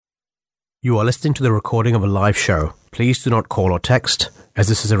You are listening to the recording of a live show. Please do not call or text, as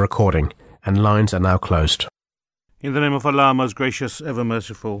this is a recording, and lines are now closed. In the name of Allah, most gracious, ever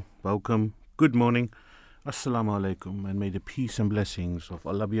merciful, welcome, good morning, Assalamu alaikum, and may the peace and blessings of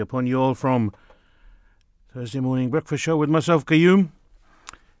Allah be upon you all from Thursday morning breakfast show with myself, Qayyum,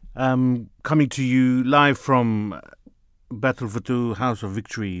 coming to you live from Baitul Futuh House of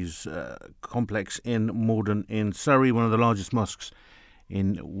Victories complex in Morden in Surrey, one of the largest mosques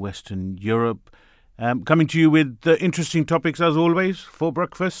in Western Europe. Coming to you with interesting topics as always for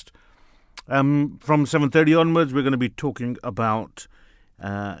breakfast. From 7:30 onwards, we're going to be talking about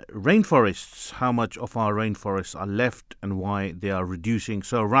rainforests, how much of our rainforests are left and why they are reducing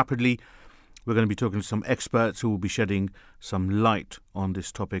so rapidly. We're going to be talking to some experts who will be shedding some light on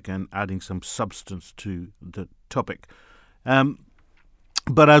this topic and adding some substance to the topic.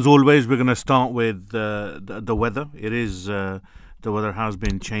 But as always, we're going to start with the weather. The weather has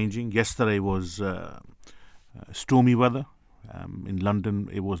been changing. Yesterday was stormy weather. In London,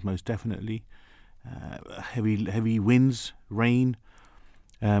 it was most definitely heavy winds, rain,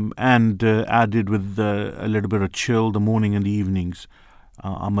 and added with a little bit of chill. The morning and the evenings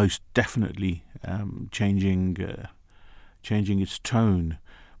are most definitely changing its tone.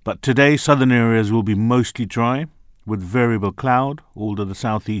 But today, southern areas will be mostly dry with variable cloud, although the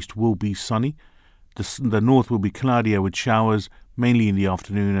southeast will be sunny. The north will be cloudier with showers, mainly in the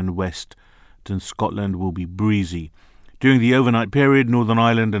afternoon, and western Scotland will be breezy. During the overnight period, Northern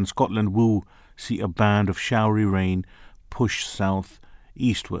Ireland and Scotland will see a band of showery rain push south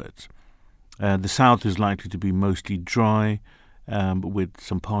eastwards. The south is likely to be mostly dry, with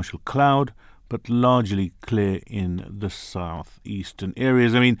some partial cloud, but largely clear in the southeastern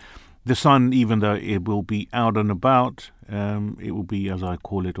areas. I mean, the sun, even though it will be out and about, it will be, as I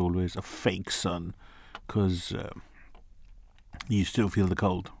call it always, a fake sun, because you still feel the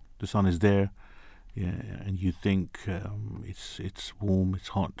cold. The sun is there, and you think it's warm, it's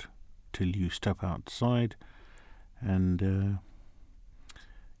hot, till you step outside, and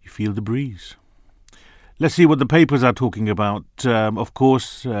you feel the breeze. Let's see what the papers are talking about. Of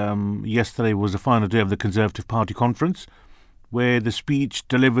course, yesterday was the final day of the Conservative Party conference, where the speech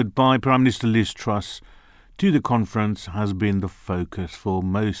delivered by Prime Minister Liz Truss to the conference has been the focus for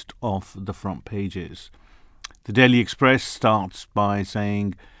most of the front pages. The Daily Express starts by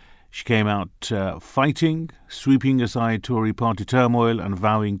saying she came out fighting, sweeping aside Tory party turmoil and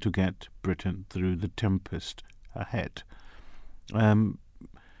vowing to get Britain through the tempest ahead.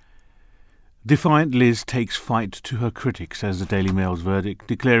 Defiant Liz takes fight to her critics, says the Daily Mail's verdict,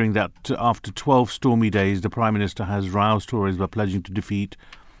 declaring that after 12 stormy days, the Prime Minister has roused Tories by pledging to defeat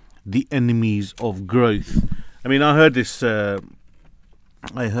the enemies of growth. I mean, I heard this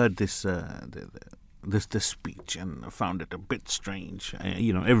speech and found it a bit strange.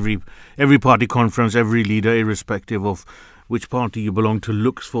 Every party conference, every leader, irrespective of which party you belong to,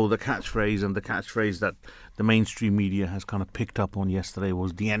 looks for the catchphrase, and the catchphrase that the mainstream media has kind of picked up on yesterday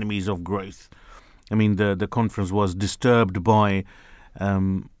was the enemies of growth. I mean, the conference was disturbed by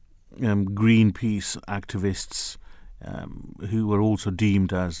Greenpeace activists who were also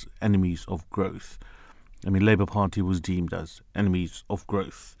deemed as enemies of growth. I mean, Labour Party was deemed as enemies of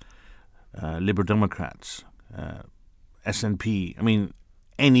growth. Liberal Democrats, SNP, I mean,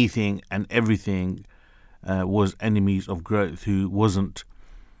 anything and everything was enemies of growth who wasn't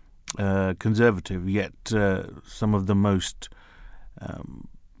conservative, yet some of the most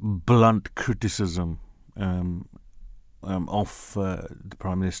blunt criticism of the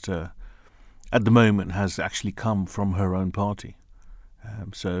Prime Minister at the moment has actually come from her own party. A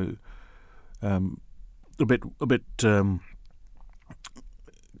bit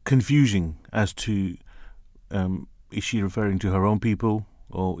confusing as to is she referring to her own people,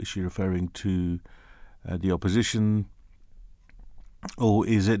 or is she referring to the opposition, or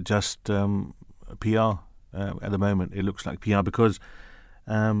is it just PR? At the moment, it looks like PR, because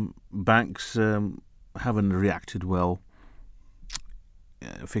banks haven't reacted well.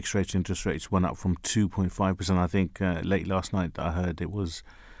 Fixed rates, interest rates went up from 2.5%. I think late last night I heard it was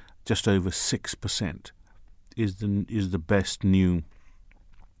just over 6%. Is the best new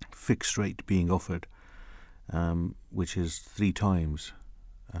fixed rate being offered, which is 3 times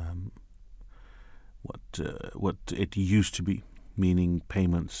what it used to be, meaning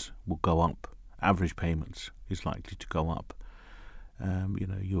payments will go up. Average payments is likely to go up.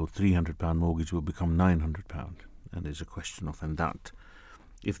 Your £300 mortgage will become £900, and there's a question of, and that,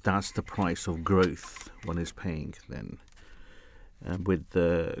 if that's the price of growth one is paying, then with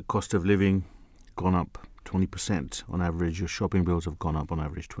the cost of living gone up 20% on average, your shopping bills have gone up on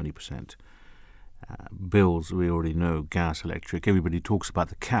average 20%. bills. We already know gas, electric. Everybody talks about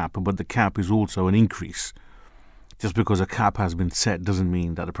the cap, but the cap is also an increase. Just because a cap has been set doesn't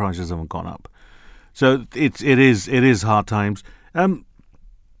mean that the prices haven't gone up. So it is hard times.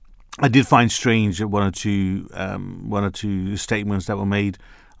 I did find strange one or two statements that were made.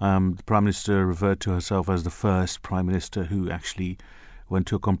 The Prime Minister referred to herself as the first Prime Minister who actually went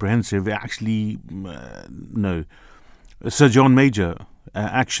to a comprehensive. Actually, no. Sir John Major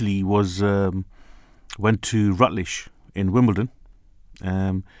actually went to Rutledge in Wimbledon.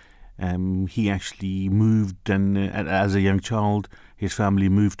 He actually moved, and as a young child, his family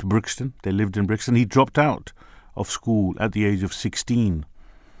moved to Brixton. They lived in Brixton. He dropped out of school at the age of 16.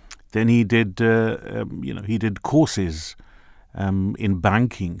 Then he did, he did courses in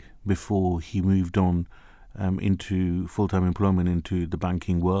banking before he moved on into full-time employment into the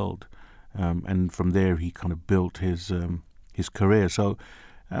banking world, and from there he kind of built his career. So,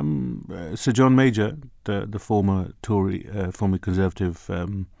 Sir John Major, the former Tory, former Conservative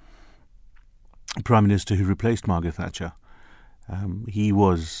Prime Minister who replaced Margaret Thatcher, he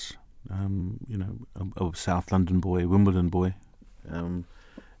was, a South London boy, Wimbledon boy,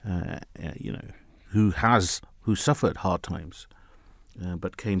 who suffered hard times,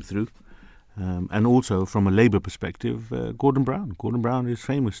 but came through. And also, from a Labour perspective, Gordon Brown. Gordon Brown is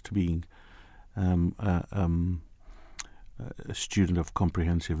famous to being a student of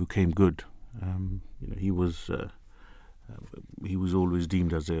comprehensive who came good. He was always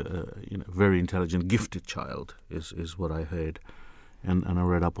deemed as a very intelligent, gifted child, is what I heard, and I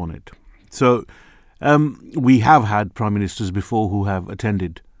read up on it. So we have had prime ministers before who have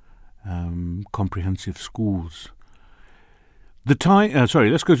attended comprehensive schools. Let's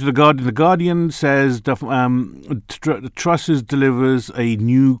go to The Guardian. The Guardian says Truss's delivers a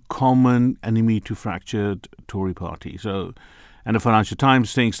new common enemy to fractured Tory party. And the Financial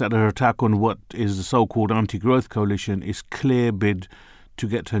Times thinks that her attack on what is the so-called anti-growth coalition is clear bid to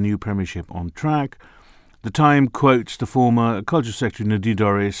get her new premiership on track. The Times quotes the former Culture Secretary Nadine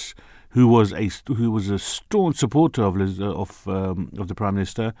Dorries, who was a staunch supporter of the Prime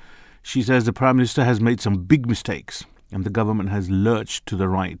Minister. She says the Prime Minister has made some big mistakes, and the government has lurched to the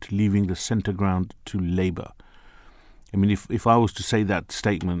right, leaving the centre ground to Labour. I mean, if I was to say that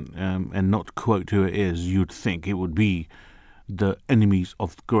statement and not quote who it is, you'd think it would be the enemies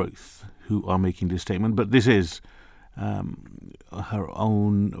of growth who are making this statement. But this is her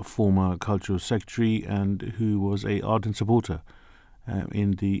own former cultural secretary, and who was an ardent supporter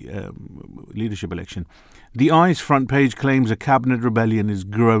in the leadership election. The Eye's front page claims a cabinet rebellion is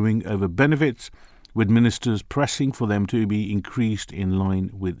growing over benefits, with ministers pressing for them to be increased in line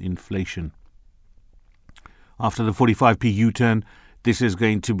with inflation. After the 45p U-turn, this is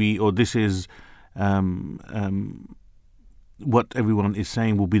what everyone is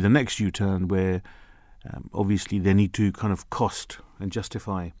saying will be the next U-turn, where obviously they need to kind of cost and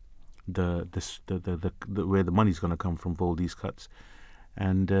justify the where the money's going to come from for all these cuts.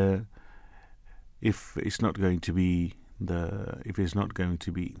 And if it's not going to be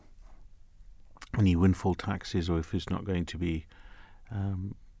any windfall taxes, or if it's not going to be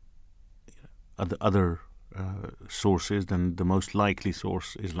other sources, then the most likely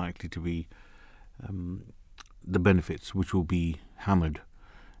source is likely to be the benefits, which will be hammered,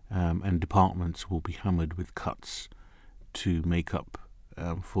 and departments will be hammered with cuts to make up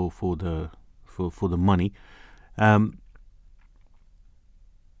for the money. And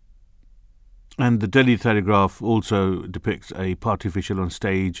the Daily Telegraph also depicts a party official on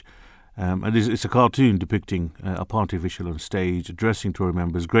stage. And it's a cartoon depicting a party official on stage addressing Tory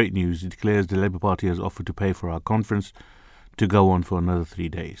members. Great news. It declares the Labour Party has offered to pay for our conference to go on for another 3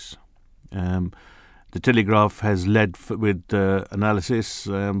 days. The Telegraph has led with analysis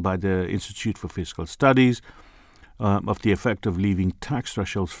by the Institute for Fiscal Studies of the effect of leaving tax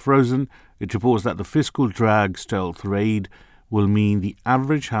thresholds frozen. It reports that the fiscal drag stealth raid will mean the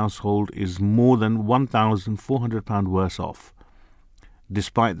average household is more than £1,400 worse off,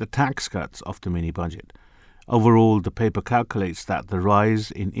 despite the tax cuts of the mini-budget. Overall, the paper calculates that the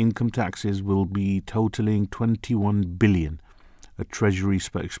rise in income taxes will be totalling £21 billion. A Treasury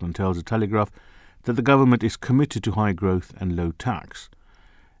spokesman tells the Telegraph that the government is committed to high growth and low tax.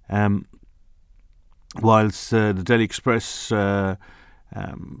 Whilst the Daily Express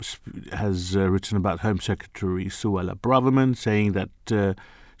has written about Home Secretary Suella Braverman, saying that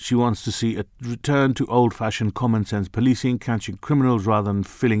she wants to see a return to old-fashioned common-sense policing, catching criminals rather than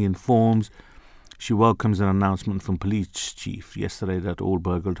filling in forms. She welcomes an announcement from police chief yesterday that all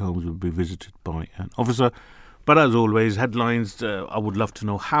burgled homes will be visited by an officer. But as always, headlines. I would love to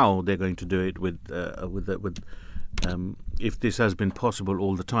know how they're going to do it with If this has been possible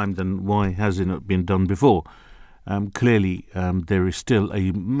all the time, then why has it not been done before? Clearly, there is still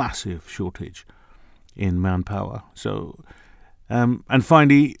a massive shortage in manpower. So, and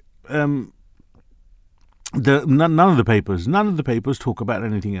finally, none of the papers talk about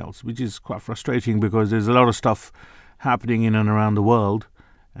anything else, which is quite frustrating because there's a lot of stuff happening in and around the world.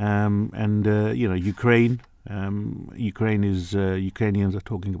 Ukraine. Ukrainians are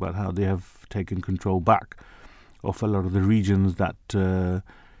talking about how they have taken control back of a lot of the regions that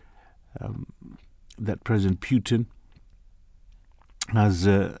President Putin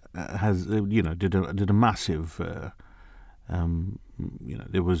did a massive.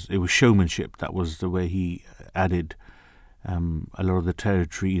 It was showmanship. That was the way he added a lot of the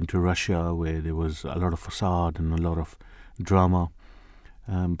territory into Russia, where there was a lot of facade and a lot of drama.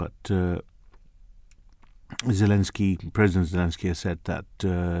 But President Zelensky has said that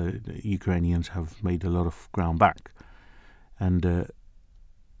Ukrainians have made a lot of ground back, and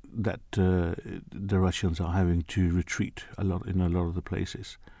that the Russians are having to retreat in a lot of the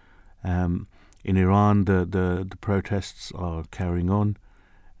places. In Iran, the protests are carrying on,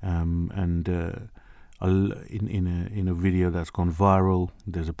 and in a video that's gone viral,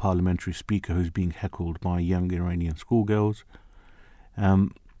 there's a parliamentary speaker who's being heckled by young Iranian schoolgirls.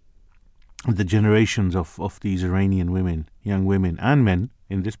 The generations of these Iranian women, young women and men,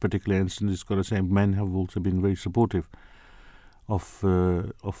 in this particular instance, it's got to say, men have also been very supportive of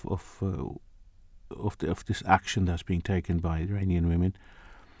this action that's being taken by Iranian women.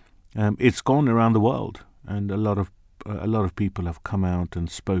 It's gone around the world, and a lot of people have come out and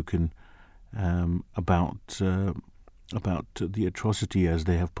spoken about the atrocity, as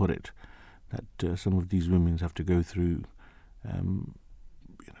they have put it, that some of these women have to go through.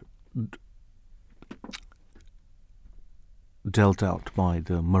 Dealt out by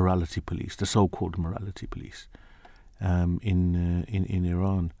the morality police, the so-called morality police, in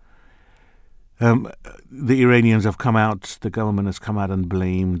Iran. The Iranians have come out. The government has come out and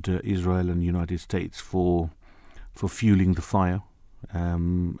blamed Israel and the United States for fueling the fire,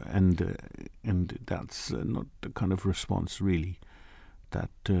 and that's not the kind of response, really.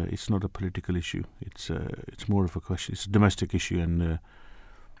 That it's not a political issue. It's more of a question. It's a domestic issue, and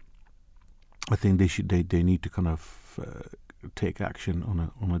I think they need to kind of take action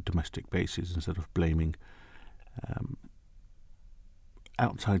on a domestic basis instead of blaming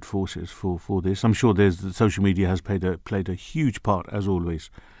outside forces for this. I'm sure the social media has played a huge part, as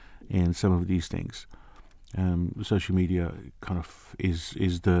always, in some of these things. Social media kind of is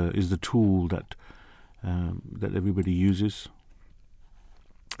the tool that everybody uses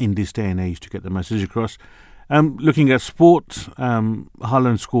in this day and age to get the message across. Looking at sport,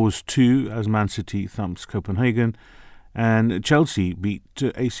 Haaland scores 2 as Man City thumps Copenhagen, and Chelsea beat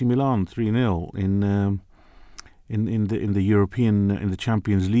AC Milan 3-0 in the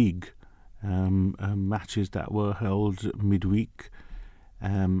Champions League matches that were held midweek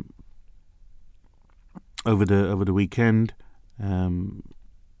over the weekend.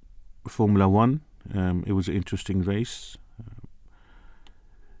 Formula One, it was an interesting race.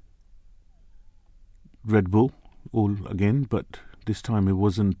 Red Bull all again, but this time it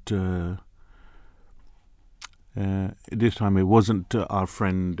wasn't. This time it wasn't our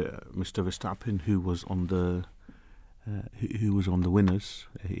friend Mr. Verstappen who was on the winners.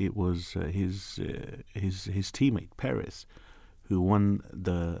 It was his teammate Perez who won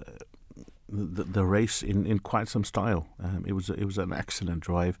the race in quite some style. It was an excellent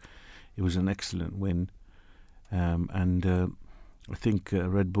drive. It was an excellent win, and I think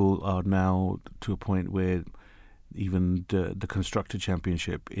Red Bull are now to a point where even the constructor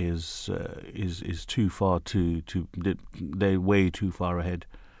championship is too far they're way too far ahead,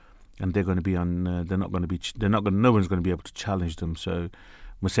 and they're going to be on. No one's going to be able to challenge them. So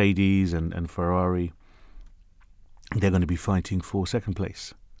Mercedes and Ferrari, they're going to be fighting for second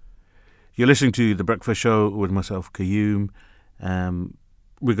place. You're listening to The Breakfast Show with myself, Qayyum.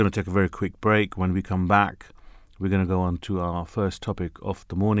 We're going to take a very quick break. When we come back, we're going to go on to our first topic of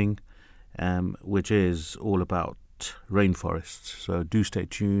the morning, which is all about rainforests. So do stay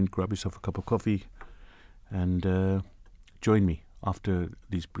tuned, grab yourself a cup of coffee, and join me after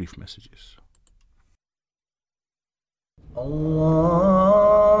these brief messages. Allahu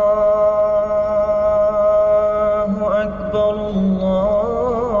Akbar,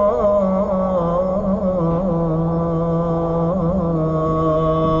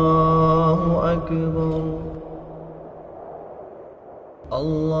 Allahu Akbar,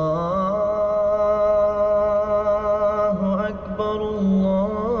 Allahu Akbar,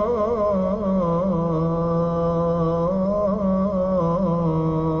 Allahu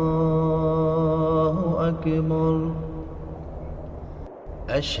Akbar.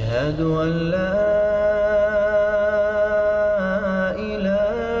 أشهد أن لا إله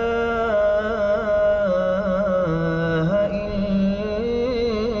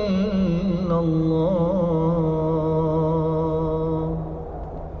إلا الله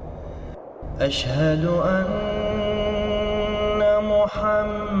أشهد أن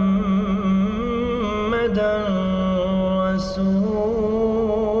محمدا رسول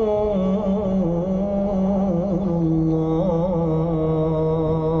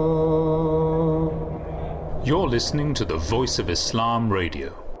You're listening to the Voice of Islam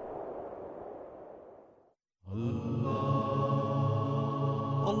Radio.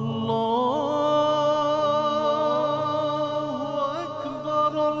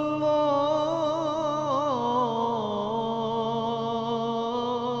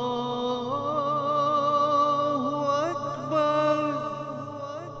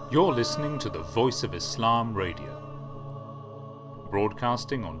 You're listening to the Voice of Islam Radio,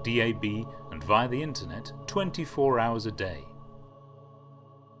 broadcasting on DAB and via the internet 24 hours a day.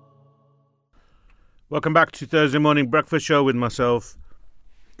 Welcome back to Thursday Morning Breakfast Show with myself,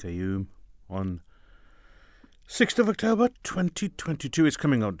 Qayyum, on 6th of October 2022. It's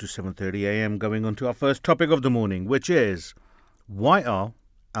coming on to 7:30 a.m. Going on to our first topic of the morning, which is, why are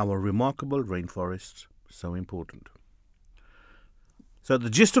our remarkable rainforests so important? So the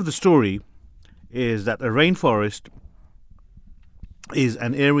gist of the story is that a rainforest is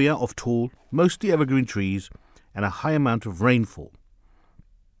an area of tall, mostly evergreen trees and a high amount of rainfall.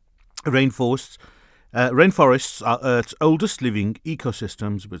 Rainforests are Earth's oldest living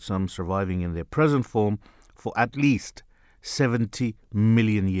ecosystems, with some surviving in their present form for at least 70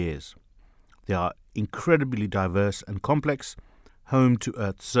 million years. They are incredibly diverse and complex, home to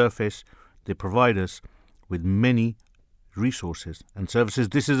Earth's surface. They provide us with many resources and services.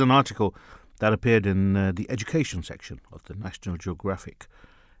 This is an article that appeared in the education section of the National Geographic,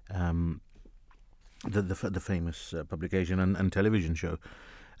 the famous publication and television show.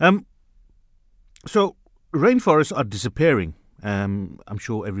 So rainforests are disappearing. I'm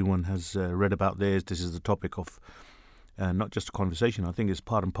sure everyone has read about this. This is the topic of not just a conversation. I think it's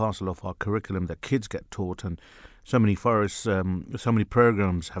part and parcel of our curriculum that kids get taught, and so many forests, so many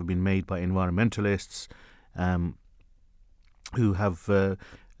programs have been made by environmentalists who have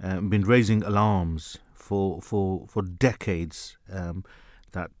been raising alarms for decades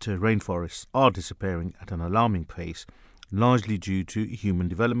that rainforests are disappearing at an alarming pace, largely due to human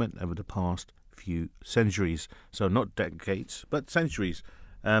development over the past few centuries. So not decades, but centuries.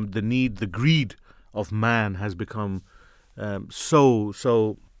 The greed of man has become so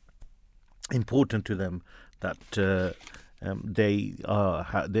important to them that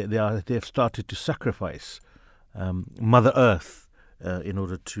they've started to sacrifice Mother Earth in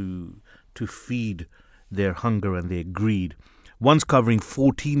order to feed their hunger and their greed. Once covering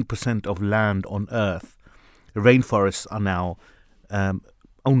 14% of land on Earth, rainforests are now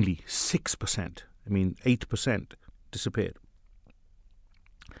only 6%. 8% disappeared.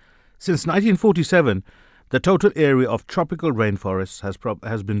 Since 1947, the total area of tropical rainforests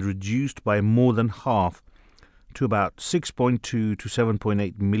has been reduced by more than half, to about 6.2 to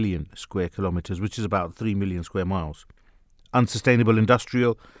 7.8 million square kilometers, which is about 3 million square miles. Unsustainable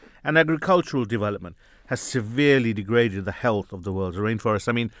industrial and agricultural development has severely degraded the health of the world's rainforests.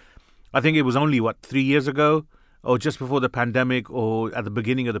 I think it was only, 3 years ago, or just before the pandemic, or at the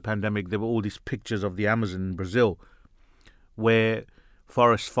beginning of the pandemic, there were all these pictures of the Amazon in Brazil, where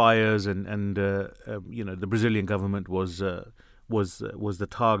forest fires and the Brazilian government was the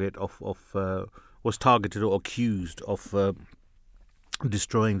target was targeted or accused of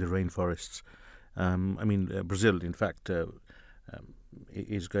destroying the rainforests. Brazil, in fact,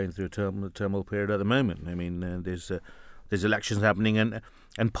 is going through a turmoil period at the moment. There's elections happening, and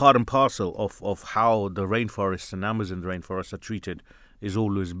part and parcel of how the rainforests and Amazon rainforests are treated is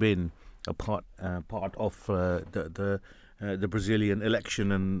always been a part of the Brazilian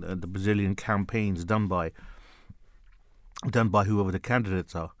election and the Brazilian campaigns done by whoever the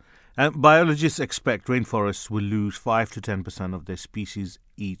candidates are. Biologists expect rainforests will lose 5 to 10% of their species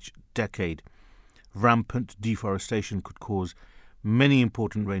each decade. Rampant deforestation could cause many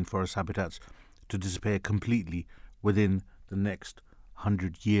important rainforest habitats to disappear completely within the next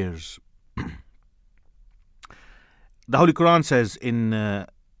 100 years. The Holy Quran says in the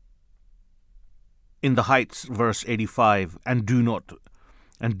Heights, verse 85, and do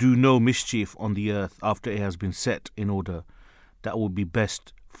no mischief on the earth after it has been set in order. That will be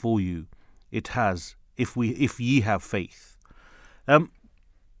best for you. It has, if ye have faith.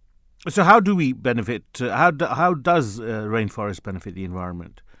 So how do we benefit? How does rainforest benefit the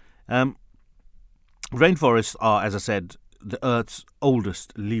environment? Rainforests are, as I said, the Earth's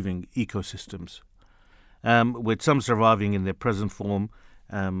oldest living ecosystems, with some surviving in their present form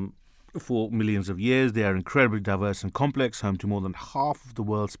for millions of years. They are incredibly diverse and complex, home to more than half of the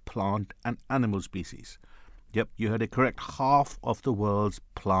world's plant and animal species. Yep, you heard it correct, half of the world's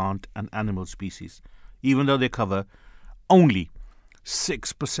plant and animal species, even though they cover only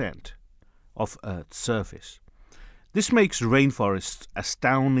 6% of Earth's surface. This makes rainforests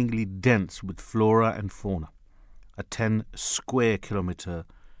astoundingly dense with flora and fauna. A 10 square kilometer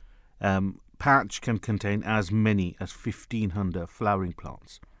patch can contain as many as 1,500 flowering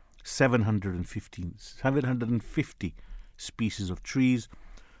plants, 750 species of trees,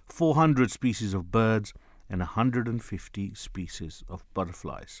 400 species of birds, and 150 species of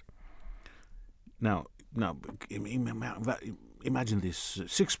butterflies. Now, imagine this: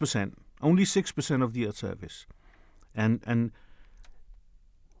 6%, only 6% of the Earth's surface, and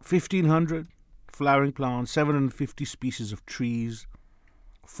 1,500 flowering plants, 750 species of trees,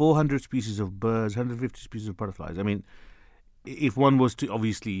 400 species of birds, 150 species of butterflies. I mean, if one was to,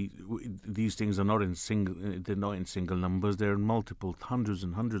 obviously, these things are not in single. They're not in single numbers. They're in multiple, hundreds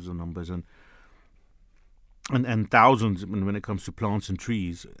and hundreds of numbers, and thousands when it comes to plants and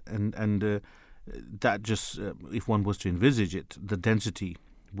trees, and that just if one was to envisage it, the density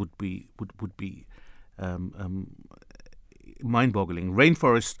would be mind-boggling.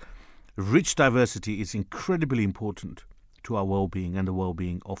 Rainforest rich diversity is incredibly important to our well-being and the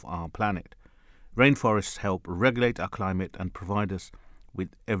well-being of our planet. Rainforests help regulate our climate and provide us with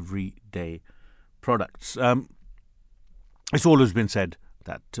everyday products. It's always been said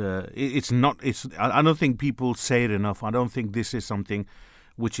that it's not. I don't think people say it enough. I don't think this is something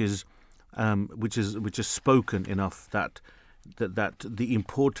which is spoken enough. That the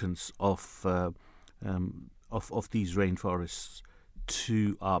importance of these rainforests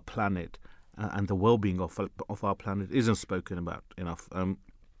to our planet and the well-being of our planet isn't spoken about enough.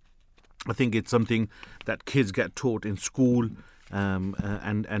 I think it's something that kids get taught in school, and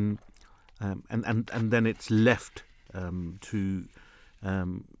then it's left to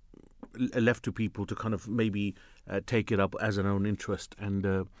people to kind of maybe take it up as an own interest,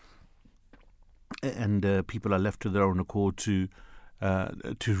 and people are left to their own accord to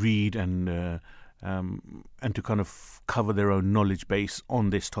read and to kind of cover their own knowledge base on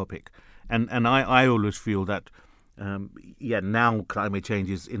this topic. And I always feel that now climate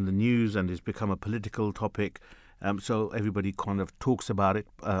change is in the news and has become a political topic, so everybody kind of talks about it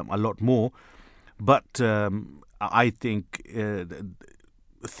a lot more. But I think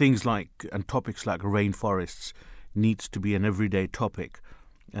things like and topics like rainforests needs to be an everyday topic,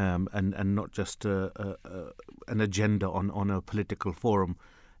 and not just an agenda on a political forum,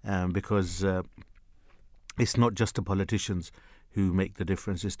 because it's not just the politicians who make the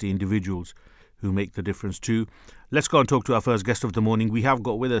difference, it's the individuals who make the difference too. Let's go and talk to our first guest of the morning. We have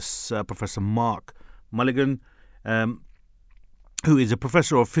got with us Professor Mark Mulligan, who is a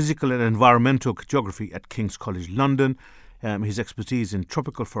professor of physical and environmental geography at King's College London. His expertise in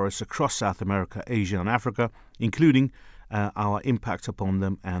tropical forests across South America, Asia and Africa, including our impacts upon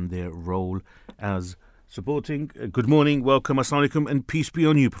them and their role as supporting. Good morning, welcome, assalamu alaikum, and peace be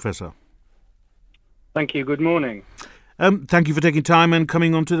on you, Professor. Thank you, good morning. Thank you for taking time and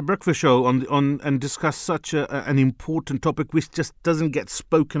coming on to the Breakfast Show on and discuss such an important topic which just doesn't get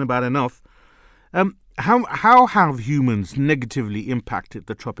spoken about enough. How have humans negatively impacted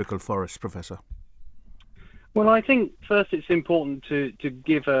the tropical forests, Professor? Well, I think first it's important to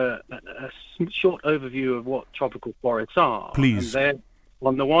give a short overview of what tropical forests are. Please. And they're,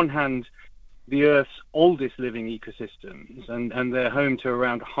 on the one hand, the Earth's oldest living ecosystems, and they're home to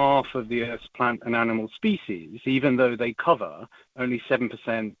around half of the Earth's plant and animal species, even though they cover only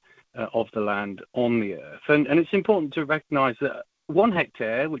 7% of the land on the Earth. And it's important to recognize that 1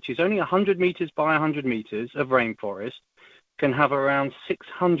 hectare, which is only 100 meters by 100 meters of rainforest, can have around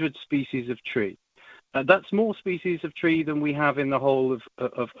 600 species of tree. That's more species of tree than we have in the whole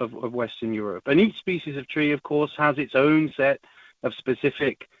of Western Europe. And each species of tree, of course, has its own set of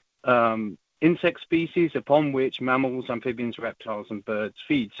specific insect species upon which mammals, amphibians, reptiles, and birds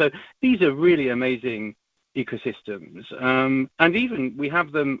feed. So these are really amazing ecosystems. And even we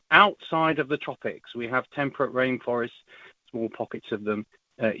have them outside of the tropics. We have temperate rainforests, small pockets of them,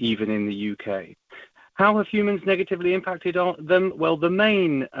 even in the UK. How have humans negatively impacted them? Well, the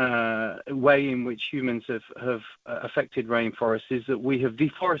main way in which humans have affected rainforests is that we have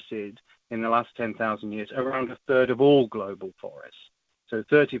deforested in the last 10,000 years around a third of all global forests. So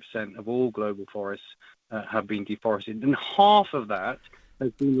 30% of all global forests have been deforested, and half of that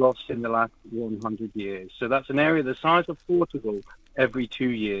has been lost in the last 100 years. So that's an area the size of Portugal every 2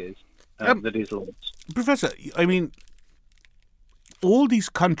 years that is lost. Professor, I mean, all these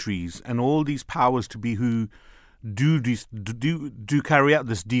countries and all these powers to be who do carry out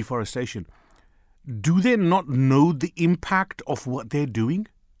this deforestation, do they not know the impact of what they're doing?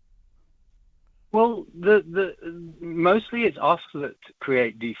 Well, mostly it's us that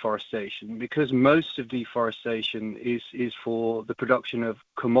create deforestation, because most of deforestation is for the production of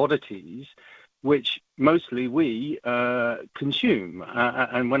commodities, which mostly we consume.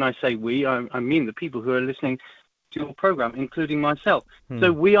 And when I say we, I mean the people who are listening to your program, including myself.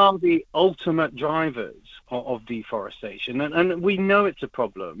 So we are the ultimate drivers of deforestation. And we know it's a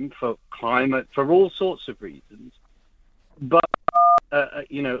problem for climate, for all sorts of reasons. But at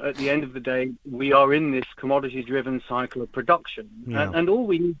the end of the day, we are in this commodity-driven cycle of production. Yeah. And all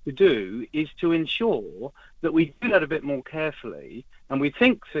we need to do is to ensure that we do that a bit more carefully and we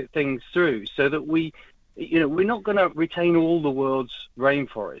think things through so that we're not going to retain all the world's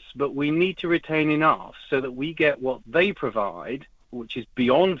rainforests, but we need to retain enough so that we get what they provide, which is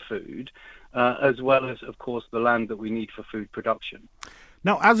beyond food, as well as, of course, the land that we need for food production.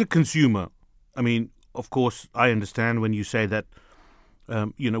 Now, as a consumer, I mean, of course, I understand when you say that,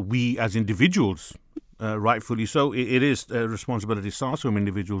 we as individuals, rightfully so, it is a responsibility starts from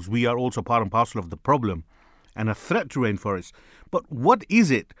individuals. We are also part and parcel of the problem and a threat to rainforests. But what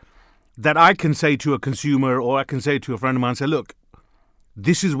is it that I can say to a consumer, or I can say to a friend of mine, say, look,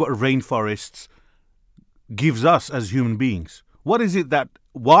 this is what rainforests gives us as human beings? What is it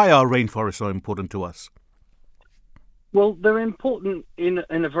why are rainforests so important to us? Well, they're important in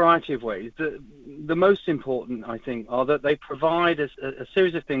a variety of ways. The most important, I think, are that they provide a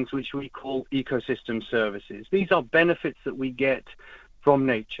series of things which we call ecosystem services. These are benefits that we get from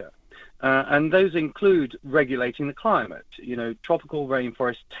nature. And those include regulating the climate. Tropical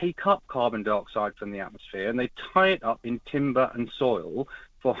rainforests take up carbon dioxide from the atmosphere and they tie it up in timber and soil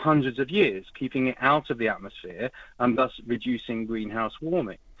for hundreds of years, keeping it out of the atmosphere and thus reducing greenhouse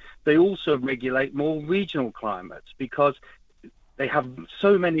warming. They also regulate more regional climates because they have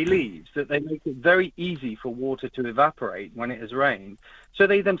so many leaves that they make it very easy for water to evaporate when it has rained. So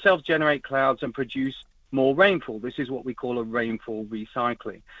they themselves generate clouds and produce more rainfall. This is what we call a rainfall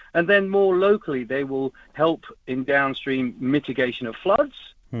recycling. And then more locally, they will help in downstream mitigation of floods,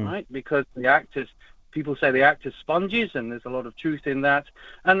 right? Because people say they act as sponges, and there's a lot of truth in that.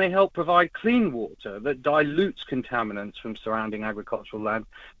 And they help provide clean water that dilutes contaminants from surrounding agricultural land,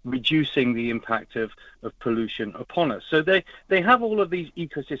 reducing the impact of pollution upon us. So they have all of these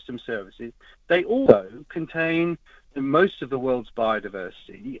ecosystem services. They also contain most of the world's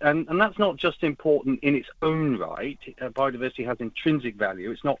biodiversity, and that's not just important in its own right. Biodiversity has intrinsic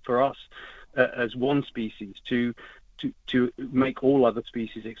value. It's not for us as one species to make all other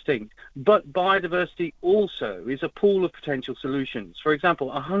species extinct. But biodiversity also is a pool of potential solutions. For example,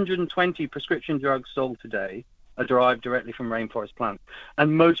 120 prescription drugs sold today are derived directly from rainforest plants,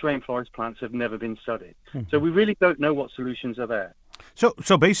 and most rainforest plants have never been studied. So we really don't know what solutions are there.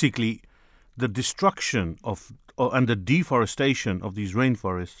 So basically, the destruction and the deforestation of these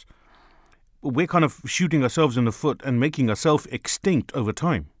rainforests, we're kind of shooting ourselves in the foot and making ourselves extinct over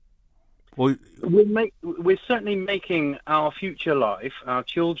time. We're certainly making our future life, our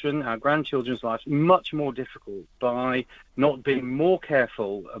children, our grandchildren's lives, much more difficult by not being more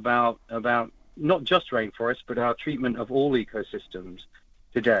careful about not just rainforests, but our treatment of all ecosystems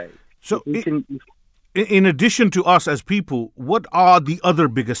today. So in addition to us as people, what are the other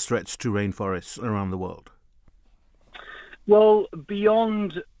biggest threats to rainforests around the world? Well,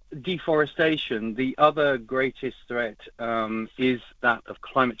 beyond deforestation, the other greatest threat is that of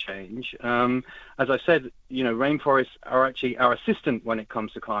climate change. As I said, rainforests are actually our assistant when it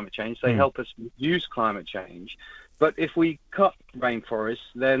comes to climate change. They help us reduce climate change. But if we cut rainforests,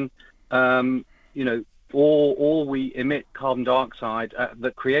 then or we emit carbon dioxide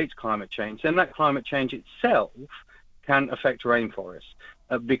that creates climate change, then that climate change itself can affect rainforests.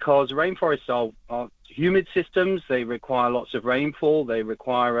 Because rainforests are humid systems, they require lots of rainfall, they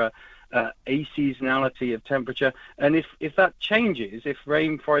require a seasonality of temperature, and if that changes, if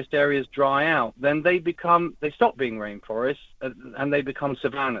rainforest areas dry out, then they stop being rainforests and they become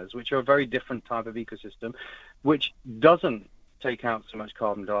savannas, which are a very different type of ecosystem, which doesn't take out so much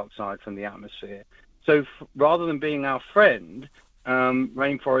carbon dioxide from the atmosphere. So rather than being our friend,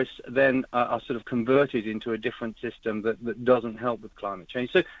 rainforests then are sort of converted into a different system that doesn't help with climate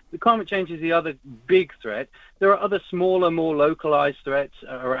change. So the climate change is the other big threat. There are other smaller, more localized threats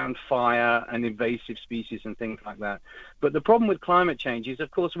around fire and invasive species and things like that. But the problem with climate change is, of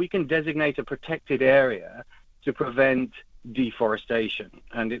course, we can designate a protected area to prevent deforestation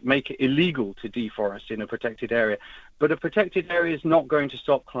and make it illegal to deforest in a protected area. But a protected area is not going to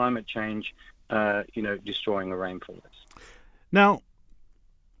stop climate change, destroying a rainforest. Now,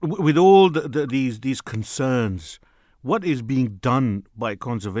 with all these concerns, what is being done by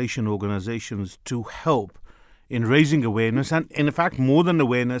conservation organizations to help in raising awareness? And in fact, more than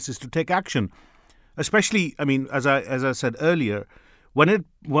awareness is to take action. Especially, I mean, as I said earlier, when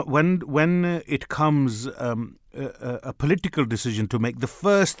it comes a political decision to make, the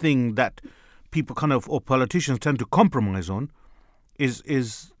first thing that people or politicians tend to compromise on is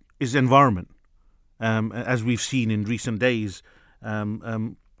environment. As we've seen in recent days,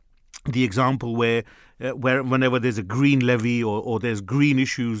 the example where whenever there's a green levy or there's green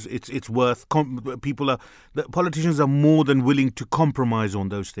issues, it's worth the politicians are more than willing to compromise on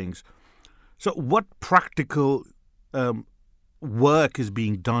those things. So, what practical work is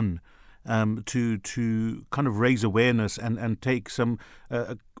being done to kind of raise awareness and take some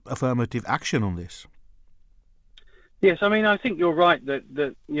affirmative action on this? Yes, I mean, I think you're right that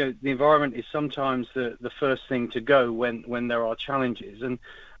the environment is sometimes the first thing to go when there are challenges,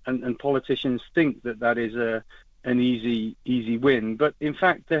 and politicians think that is an easy win. But in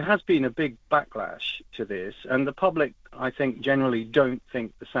fact, there has been a big backlash to this, and the public, I think, generally don't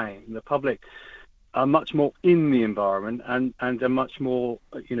think the same. The public are much more in the environment and are much more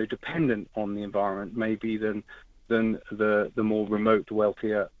dependent on the environment maybe than the more remote,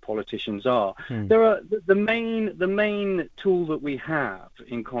 wealthier politicians are. There are the main tool that we have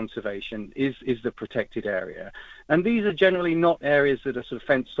in conservation is the protected area, and these are generally not areas that are sort of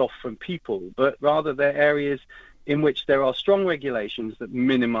fenced off from people, but rather they're areas in which there are strong regulations that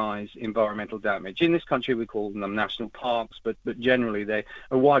minimize environmental damage. In this country, we call them national parks, but generally they're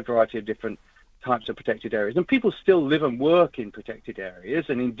a wide variety of different types of protected areas. And people still live and work in protected areas,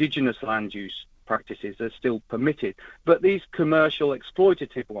 and indigenous land use practices are still permitted, but these commercial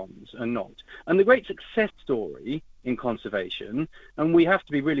exploitative ones are not. And the great success story in conservation, and we have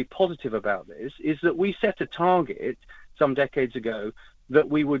to be really positive about this, is that we set a target some decades ago that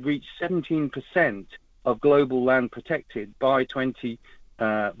we would reach 17% of global land protected by 2020,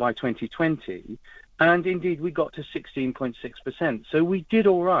 and indeed we got to 16.6%. So we did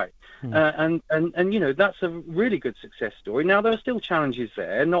all right, and that's a really good success story. Now there are still challenges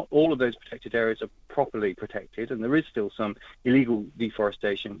there. Not all of those protected areas are properly protected, and there is still some illegal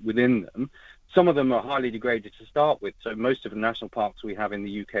deforestation within them. Some of them are highly degraded to start with. So most of the national parks we have in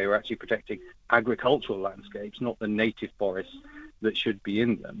the UK are actually protecting agricultural landscapes, not the native forests that should be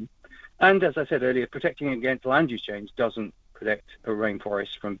in them. And as I said earlier, protecting against land use change doesn't protect a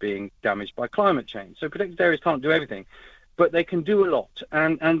rainforest from being damaged by climate change. So protected areas can't do everything, but they can do a lot.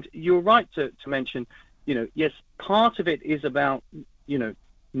 And you're right to mention, yes, part of it is about,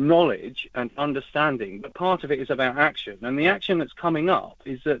 knowledge and understanding, but part of it is about action. And the action that's coming up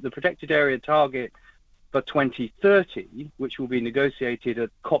is that the protected area target for 2030, which will be negotiated at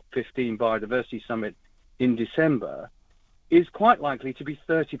COP15 Biodiversity Summit in December, is quite likely to be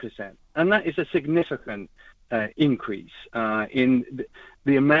 30%. And that is a significant increase in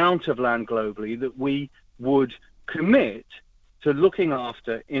the amount of land globally that we would commit to looking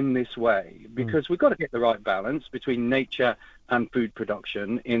after in this way, because we've got to get the right balance between nature and food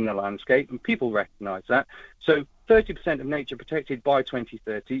production in the landscape, and people recognize that. So 30% of nature protected by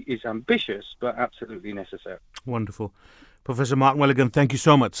 2030 is ambitious, but absolutely necessary. Wonderful. Professor Mark Mulligan, thank you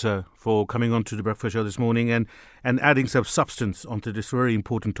so much, sir, for coming on to the Breakfast Show this morning and adding some substance onto this very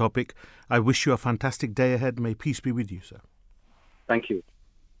important topic. I wish you a fantastic day ahead. May peace be with you, sir. Thank you.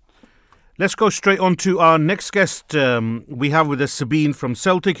 Let's go straight on to our next guest. We have with us Sabine from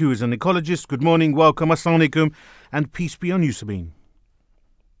Celtic, who is an ecologist. Good morning, welcome, assalamu alaikum, and peace be on you, Sabine.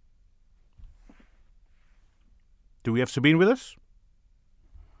 Do we have Sabine with us?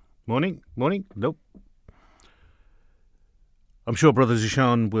 Morning? Nope. I'm sure Brother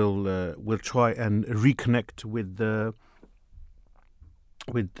Zishan will try and reconnect with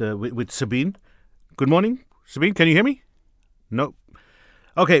Sabine. Good morning, Sabine. Can you hear me? No.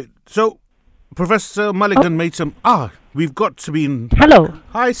 Okay, so Professor Mulligan made some. We've got Sabine. Hello.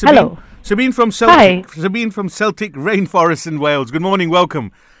 Hi, Sabine. Hello. Sabine from Celtic. Hi. Sabine from Celtic Rainforest in Wales. Good morning,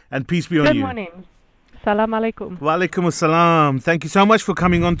 welcome, and peace be on you. Good morning. Salam alaikum. Wa alaikum assalam. Thank you so much for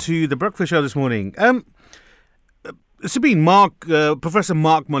coming on to the Breakfast Show this morning. Sabine, Professor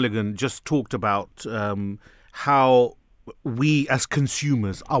Mark Mulligan just talked about how we as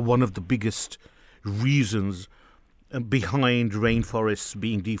consumers are one of the biggest reasons behind rainforests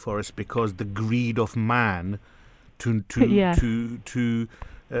being deforested, because the greed of man to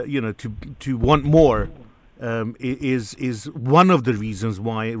want more is one of the reasons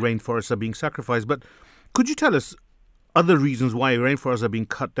why rainforests are being sacrificed. But could you tell us other reasons why rainforests are being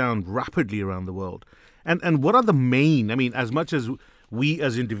cut down rapidly around the world? And what are the main, as much as we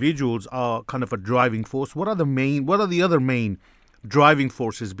as individuals are kind of a driving force, what are the other main driving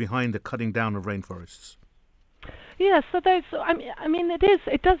forces behind the cutting down of rainforests? Yeah, so there's,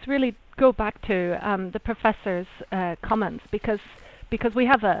 it does really go back to the professor's comments because we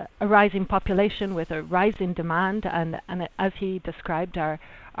have a rising population with a rising demand, and as he described, our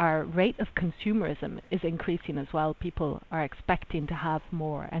rate of consumerism is increasing as well. People are expecting to have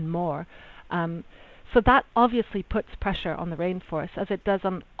more and more. So that obviously puts pressure on the rainforest, as it does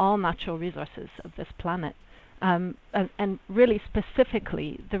on all natural resources of this planet. And really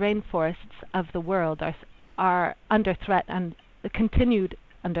specifically, the rainforests of the world are under threat, and continued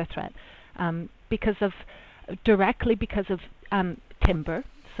under threat, because of timber.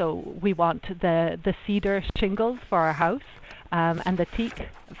 So we want the cedar shingles for our house, and the teak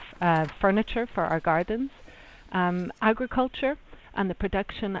furniture for our gardens, agriculture, and the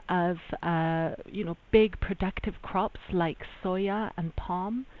production of big productive crops like soya and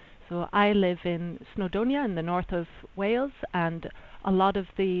palm. So I live in Snowdonia in the north of Wales, and a lot of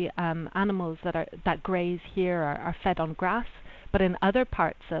the animals that graze here are fed on grass. But in other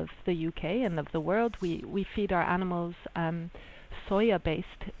parts of the UK and of the world, we feed our animals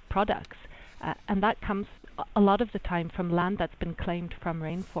soya-based products, and that comes a lot of the time from land that's been claimed from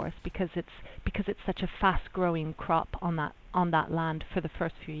rainforest because it's such a fast-growing crop on that land for the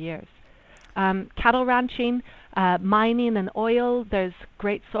first few years. Cattle ranching, mining and oil. There's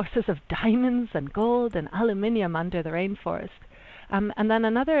great sources of diamonds and gold and aluminium under the rainforest. And then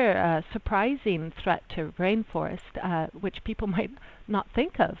another surprising threat to rainforest, which people might not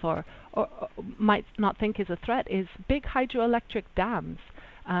think of or might not think is a threat, is big hydroelectric dams.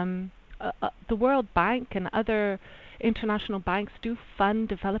 The World Bank and other international banks do fund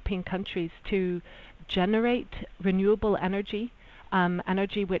developing countries to generate renewable energy,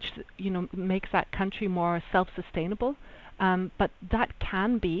 energy which makes that country more self-sustainable. But that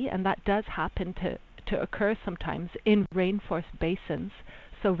can be, and that does happen to occur sometimes in rainforest basins.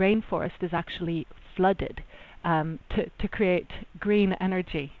 So rainforest is actually flooded to create green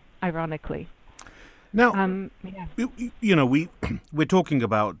energy, ironically. Now, we're talking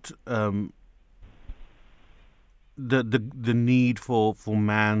about the need for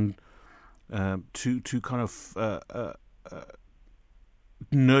man to kind of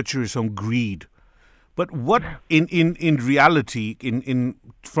nurture his own greed. But what in reality, in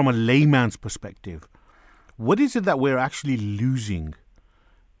from a layman's perspective, what is it that we're actually losing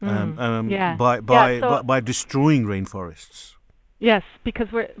by destroying rainforests? Yes, because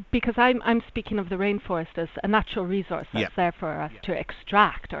I'm speaking of the rainforest as a natural resource that's there for us to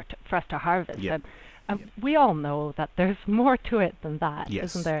extract or for us to harvest. Yeah. And we all know that there's more to it than that,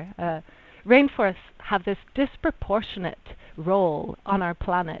 isn't there? Rainforests have this disproportionate role on our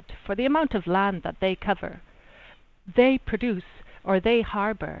planet for the amount of land that they cover. They produce, or they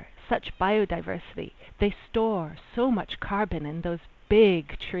harbor, such biodiversity. They store so much carbon in those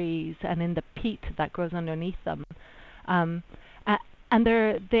big trees and in the peat that grows underneath them. And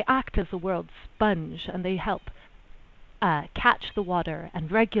they act as the world's sponge, and they help catch the water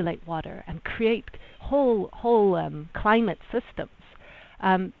and regulate water and create whole climate systems.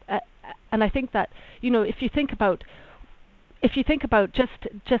 And I think that if you think about just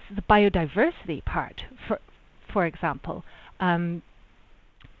the biodiversity part, for example,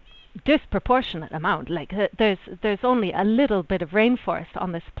 disproportionate amount. Like there's only a little bit of rainforest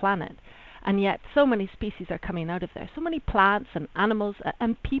on this planet, and yet so many species are coming out of there. So many plants and animals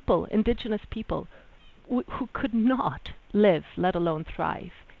and people, indigenous people, who could not live, let alone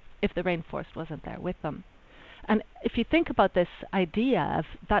thrive, if the rainforest wasn't there with them. And if you think about this idea of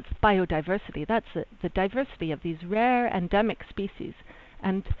that's biodiversity, that's the diversity of these rare endemic species.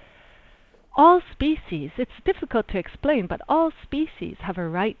 And all species, it's difficult to explain, but all species have a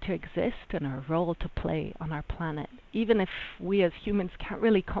right to exist and a role to play on our planet. Even if we as humans can't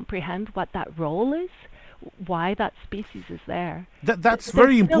really comprehend what that role is, why that species is there. That's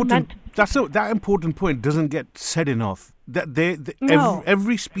very important. That important point doesn't get said enough.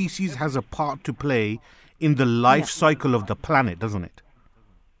 Every species has a part to play in the life cycle of the planet, doesn't it?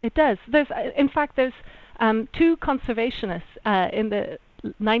 It does. In fact, there's two conservationists in the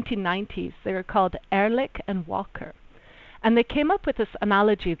 1990s. They were called Ehrlich and Walker, and they came up with this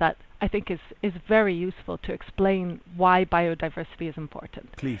analogy that I think is very useful to explain why biodiversity is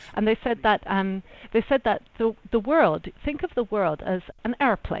important. Please. And they said that the world, think of the world as an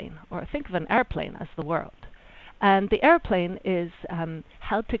airplane, or think of an airplane as the world, and the airplane is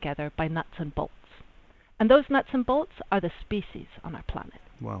held together by nuts and bolts. And those nuts and bolts are the species on our planet.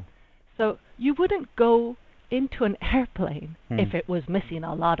 Wow. So you wouldn't go into an airplane if it was missing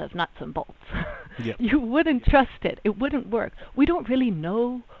a lot of nuts and bolts. Yep. You wouldn't trust it. It wouldn't work. We don't really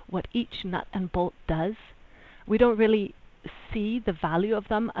know what each nut and bolt does. We don't really see the value of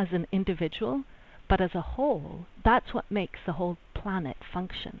them as an individual, but as a whole, that's what makes the whole planet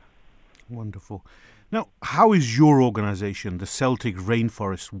function. Wonderful. Now, how is your organisation, the Celtic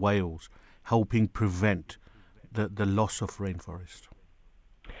Rainforest Wales, helping prevent the loss of rainforest?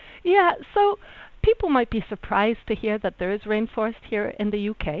 Yeah, so people might be surprised to hear that there is rainforest here in the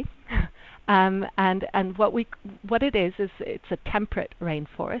UK. And what it is it's a temperate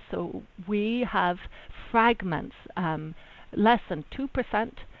rainforest. So we have fragments, less than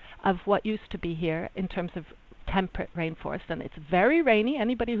 2% of what used to be here in terms of temperate rainforest, and it's very rainy.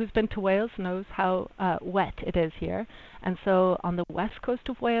 Anybody who's been to Wales knows how wet it is here. And so on the west coast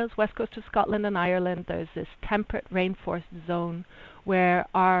of Wales, west coast of Scotland and Ireland, there's this temperate rainforest zone where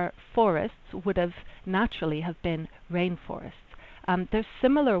our forests would have naturally have been rainforests. There's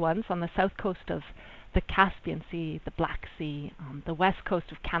similar ones on the south coast of the Caspian Sea, the Black Sea, the west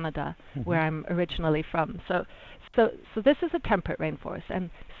coast of Canada, where I'm originally from. So this is a temperate rainforest, and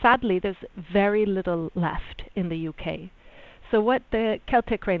sadly there's very little left in the UK. So what the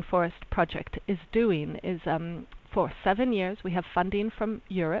Celtic Rainforest Project is doing is for 7 years we have funding from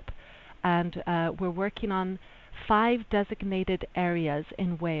Europe, and we're working on 5 designated areas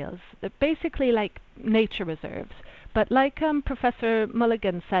in Wales. They're basically like nature reserves, but like Professor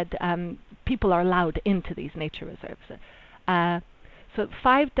Mulligan said, people are allowed into these nature reserves. So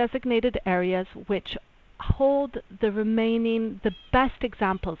 5 designated areas which hold the best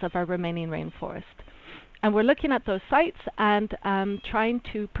examples of our remaining rainforest. And we're looking at those sites and trying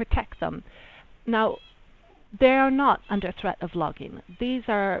to protect them. Now, they are not under threat of logging. These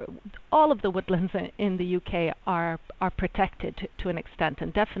are, all of the woodlands in the UK are protected to an extent,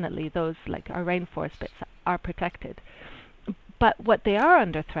 and definitely those like our rainforest bits are protected. But what they are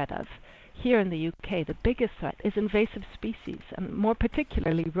under threat of here in the UK, the biggest threat is invasive species, and more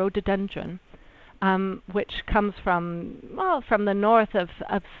particularly rhododendron, which comes from the north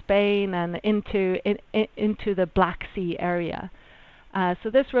of Spain and into the Black Sea area. So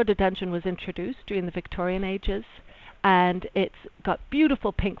this rhododendron was introduced during the Victorian ages, and it's got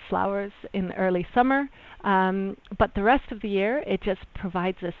beautiful pink flowers in early summer, but the rest of the year it just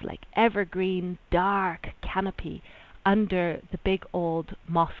provides this like evergreen dark canopy under the big old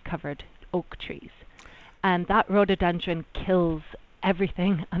moss-covered oak trees. And that rhododendron kills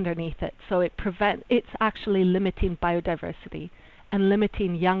everything underneath it. So it's actually limiting biodiversity and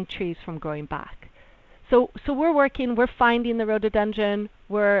limiting young trees from growing back. So we're finding the rhododendron,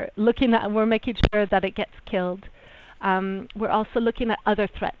 we're making sure that it gets killed. We're also looking at other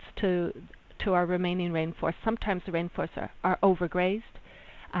threats to our remaining rainforest. Sometimes the rainforests are overgrazed,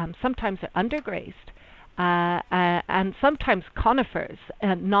 sometimes they're undergrazed, and sometimes conifers,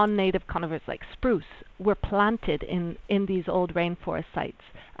 non-native conifers like spruce, were planted in these old rainforest sites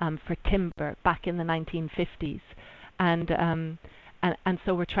for timber back in the 1950s. And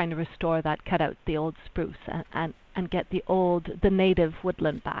so we're trying to restore that, cut out the old spruce and get the native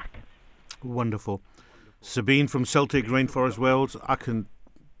woodland back. Wonderful. Sabine from Celtic Rainforest Wales, I can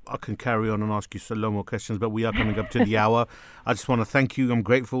carry on and ask you a lot more questions, but we are coming up to the hour. I just want to thank you. I'm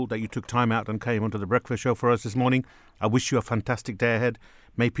grateful that you took time out and came onto the breakfast show for us this morning. I wish you a fantastic day ahead.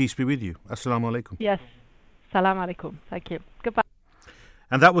 May peace be with you. Assalamu alaikum. Yes. Salam alaikum. Thank you. Goodbye.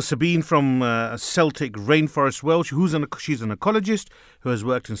 And that was Sabine from Celtic Rainforest Wales. She's an ecologist who has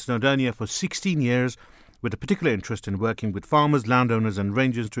worked in Snowdonia for 16 years with a particular interest in working with farmers, landowners and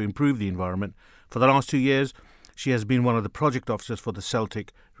rangers to improve the environment. For the last 2 years, she has been one of the project officers for the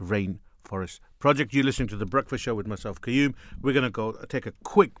Celtic Rainforest Project. You're listening to The Breakfast Show with myself, Qayyum. We're going to go take a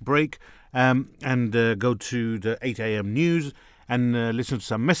quick break and go to the 8 a.m. news and listen to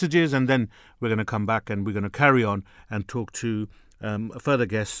some messages, and then we're going to come back and we're going to carry on and talk to further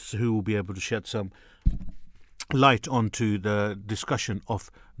guests who will be able to shed some light onto the discussion of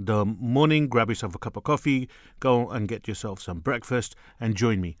the morning. Grab yourself a cup of coffee, go and get yourself some breakfast, and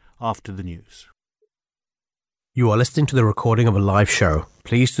join me after the news. You are listening to the recording of a live show.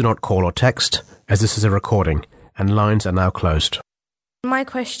 Please do not call or text, as this is a recording, and lines are now closed. My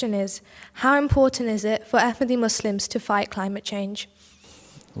question is, how important is it for Ahmadi Muslims to fight climate change?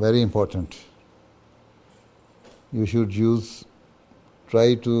 Very important. You should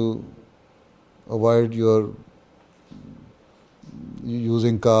try to avoid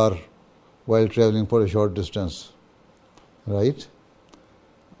using car while traveling for a short distance, right?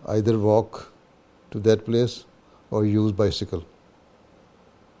 Either walk to that place or use bicycle.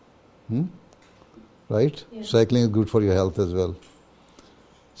 Right? Yeah. Cycling is good for your health as well.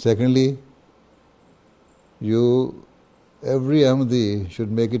 Secondly, every Ahmadi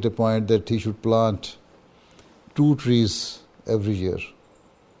should make it a point that he should plant 2 trees every year.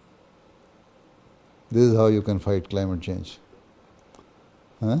 This is how you can fight climate change.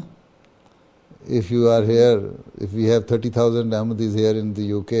 Huh? If you are here, if we have 30,000 Ahmadis here in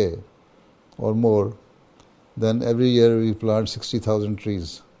the UK or more, then every year we plant 60,000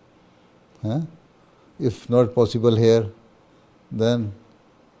 trees. Huh? If not possible here, then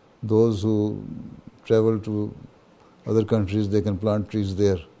those who travel to other countries, they can plant trees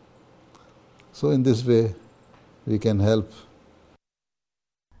there. So in this way, we can help.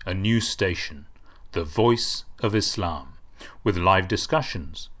 A new station, The Voice of Islam, with live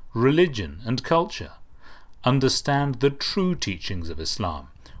discussions, religion and culture. Understand the true teachings of Islam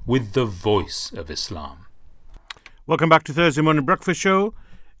with The Voice of Islam. Welcome back to Thursday Morning Breakfast Show.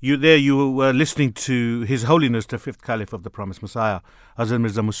 You were listening to His Holiness, the Fifth Caliph of the Promised Messiah, Hazrat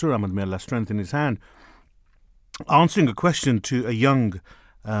Mirza Masroor Ahmad, may Allah strengthen his hand, answering a question to a young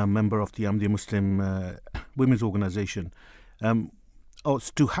member of the Ahmadiyya Muslim women's organisation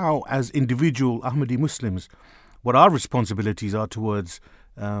as to how, as individual Ahmadi Muslims, what our responsibilities are towards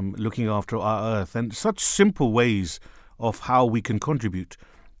looking after our earth, and such simple ways of how we can contribute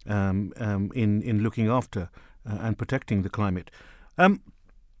in looking after and protecting the climate.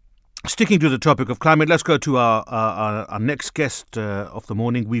 Sticking to the topic of climate, let's go to our next guest of the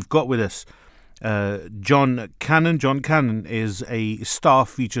morning. We've got with us John Cannon. John Cannon is a staff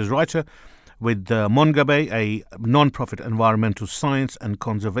features writer with Mongabe, a non-profit environmental science and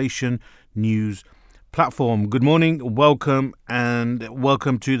conservation news platform. Good morning, welcome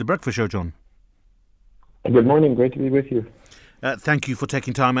to the Breakfast Show, John. Good morning, great to be with you. Thank you for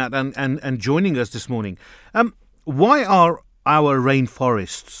taking time out and joining us this morning. Why are our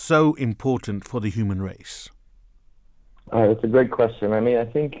rainforests so important for the human race? It's a great question. I mean, I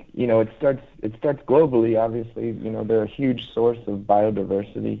think, it starts globally, obviously. They're a huge source of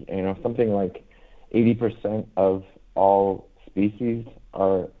biodiversity. Something like 80% of all species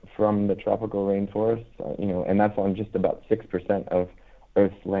are from the tropical rainforests, and that's on just about 6% of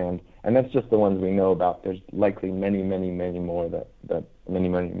Earth's land. And that's just the ones we know about. There's likely many, many, many more many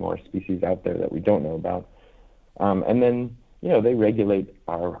more species out there that we don't know about. And then, they regulate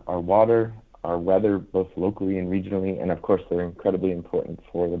our water, our weather, both locally and regionally, and of course they're incredibly important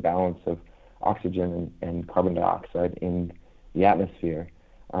for the balance of oxygen and carbon dioxide in the atmosphere.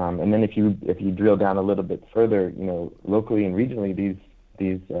 And then if you drill down a little bit further, locally and regionally,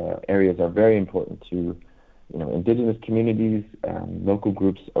 these areas are very important to indigenous communities, local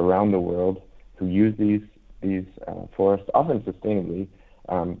groups around the world who use these forests, often sustainably,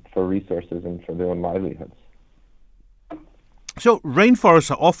 for resources and for their own livelihoods. So rainforests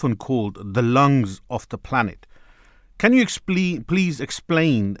are often called the lungs of the planet. Can you please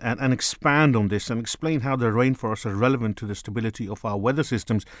explain and expand on this and explain how the rainforests are relevant to the stability of our weather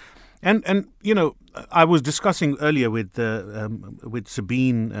systems? And I was discussing earlier with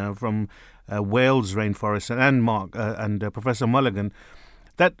Sabine from Wales Rainforest and Mark and Professor Mulligan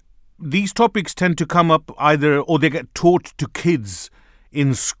that these topics tend to come up or they get taught to kids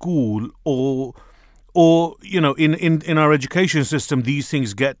in school or in our education system, these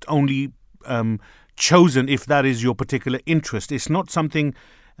things get only chosen if that is your particular interest. It's not something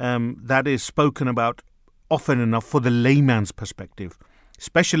that is spoken about often enough for the layman's perspective.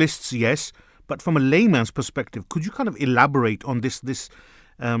 Specialists, yes, but from a layman's perspective, could you kind of elaborate on this? It's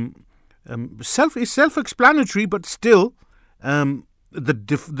self-explanatory, but still,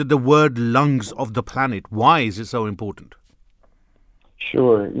 the word lungs of the planet. Why is it so important?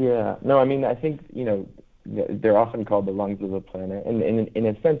 Sure. Yeah. No, I mean, I think, they're often called the lungs of the planet. And in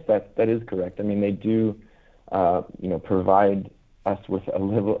a sense, that is correct. I mean, they do, provide us with a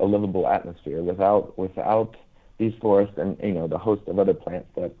livable atmosphere. Without these forests and, the host of other plants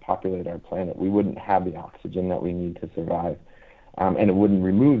that populate our planet, we wouldn't have the oxygen that we need to survive. And it wouldn't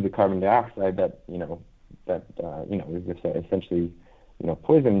remove the carbon dioxide that is essentially,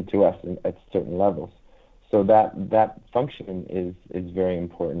 poison to us at certain levels. So that function is very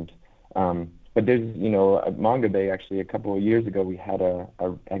important. But there's, at Mongabe, actually, a couple of years ago, we had a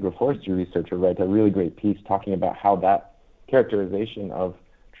agroforestry researcher write a really great piece talking about how that characterization of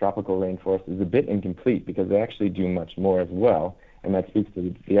tropical rainforests is a bit incomplete because they actually do much more as well. And that speaks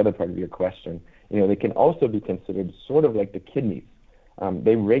to the other part of your question. They can also be considered sort of like the kidneys.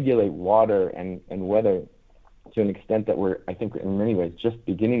 They regulate water and weather to an extent that we're, I think, in many ways, just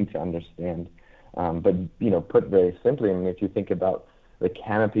beginning to understand. But, put very simply, I mean, if you think about the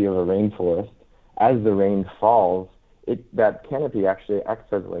canopy of a rainforest, as the rain falls, that canopy actually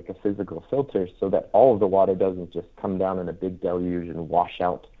acts as like a physical filter so that all of the water doesn't just come down in a big deluge and wash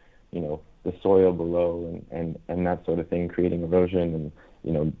out, the soil below and that sort of thing, creating erosion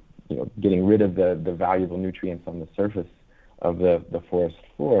and, getting rid of the valuable nutrients on the surface of the forest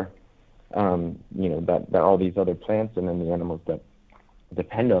floor. That all these other plants and then the animals that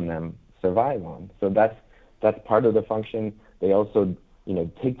depend on them survive on. So that's part of the function. They also,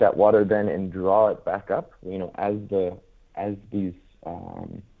 take that water then and draw it back up. As these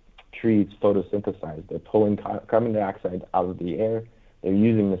trees photosynthesize, they're pulling carbon dioxide out of the air. They're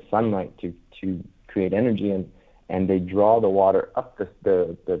using the sunlight to create energy, and they draw the water up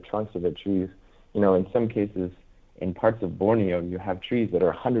the trunks of the trees. In some cases, in parts of Borneo, you have trees that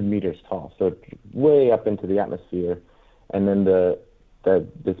are 100 meters tall, so way up into the atmosphere, and then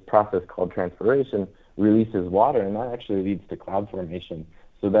this process called transpiration releases water, and that actually leads to cloud formation.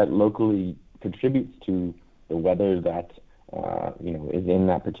 So that locally contributes to the weather that is in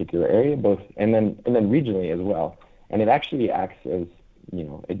that particular area, and then regionally as well. And it actually acts as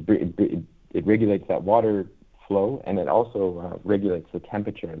it regulates that water flow, and it also regulates the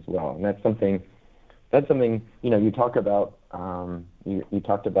temperature as well. And that's something you talk about. You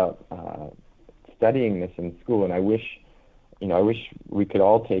talked about studying this in school, and I wish we could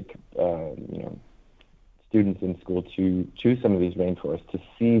all take students in school to some of these rainforests to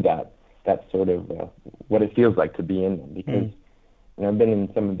see that sort of what it feels like to be in them. Because I've been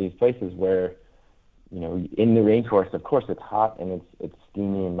in some of these places where in the rainforest, of course, it's hot and it's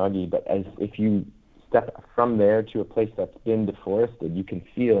steamy and muggy, but if you step from there to a place that's been deforested, you can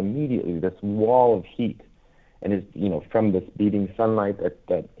feel immediately this wall of heat, and it's from this beating sunlight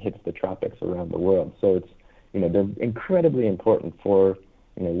that hits the tropics around the world. So it's they're incredibly important for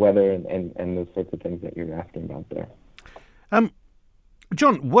weather and those sorts of things that you're asking about there.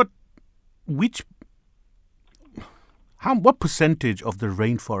 John, what percentage of the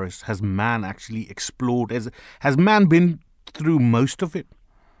rainforest has man actually explored? Has man been through most of it,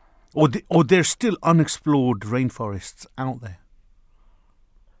 or there's still unexplored rainforests out there?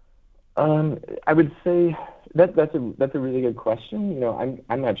 I would say that's a really good question.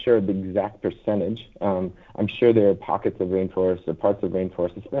 I'm not sure of the exact percentage. I'm sure there are pockets of rainforest or parts of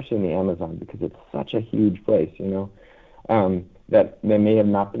rainforest, especially in the Amazon, because it's such a huge place. That may have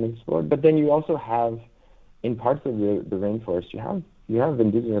not been explored. But then you also have, in parts of the rainforest, you have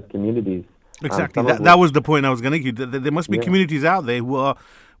indigenous communities. Exactly. That was the point I was going to make you. There must be communities out there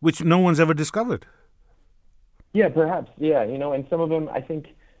which no one's ever discovered. Yeah, perhaps. Yeah, and some of them, I think,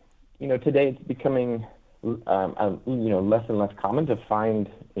 today it's becoming, less and less common to find,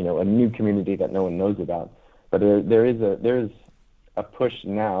 a new community that no one knows about. But there is a push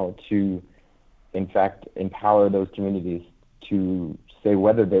now to, in fact, empower those communities to say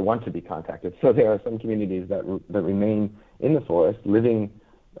whether they want to be contacted. So there are some communities that remain in the forest, living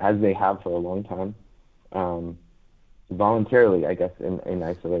as they have for a long time, voluntarily, I guess, in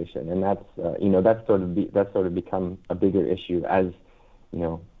isolation. And that's sort of become a bigger issue as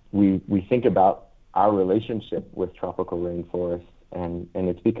we think about our relationship with tropical rainforests, and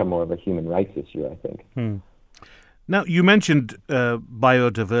it's become more of a human rights issue, I think. Now, you mentioned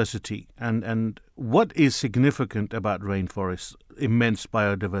biodiversity, and what is significant about rainforests, immense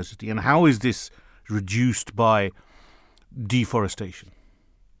biodiversity, and how is this reduced by deforestation?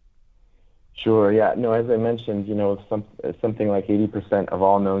 Sure, yeah. No, as I mentioned, something like 80% of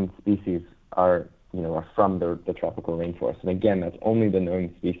all known species are from the tropical rainforest. And again, that's only the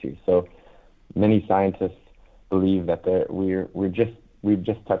known species. So many scientists believe that we've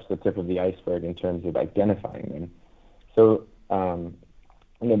just touched the tip of the iceberg in terms of identifying them. So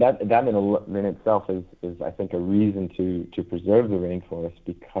that in itself is I think a reason to preserve the rainforest,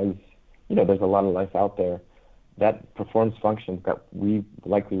 because there's a lot of life out there that performs functions that we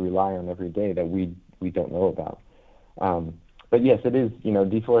likely rely on every day that we don't know about. But yes, it is.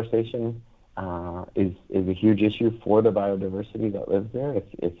 Deforestation is a huge issue for the biodiversity that lives there.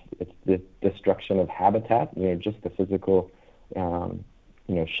 It's the destruction of habitat. Just the physical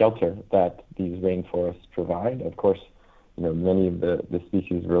shelter that these rainforests provide. Of course, many of the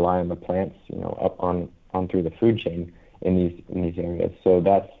species rely on the plants, up on through the food chain in these areas. So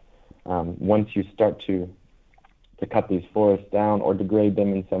that's once you start to cut these forests down or degrade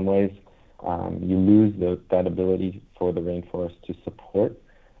them in some ways, you lose that ability for the rainforest to support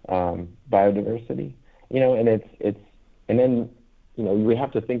biodiversity. And then we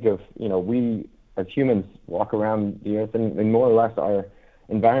have to think of we as humans walk around the earth, and more or less our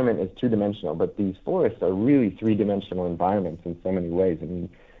environment is two-dimensional, but these forests are really three-dimensional environments in so many ways. I mean,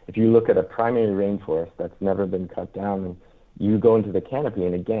 if you look at a primary rainforest that's never been cut down, and you go into the canopy,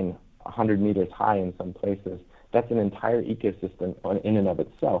 and again, 100 meters high in some places, that's an entire ecosystem in and of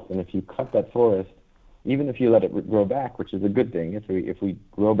itself. And if you cut that forest, even if you let it grow back, which is a good thing, if we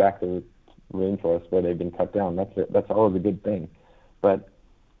grow back the rainforests where they've been cut down, that's always a good thing. But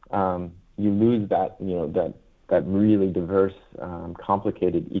you lose that that really diverse,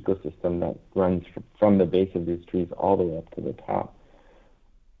 complicated ecosystem that runs from the base of these trees all the way up to the top.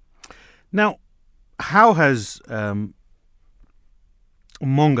 Now, how has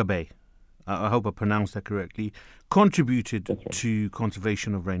Mongabay, I hope I pronounced that correctly, contributed to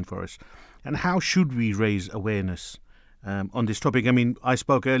conservation of rainforests? And how should we raise awareness on this topic? I mean, I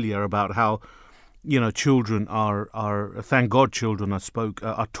spoke earlier about how, children are thank God children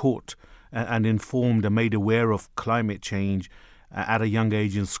are taught and informed and made aware of climate change at a young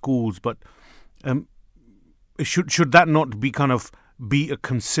age in schools. But should that not be a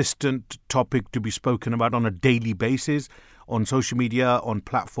consistent topic to be spoken about on a daily basis on social media, on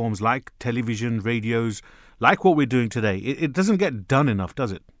platforms like television, radios, like what we're doing today? It doesn't get done enough,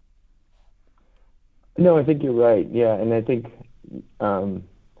 does it? No, I think you're right. Yeah, and I think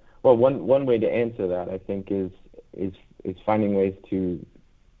one way to answer that, I think, is finding ways to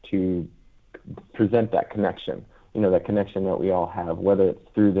present that connection. That connection that we all have, whether it's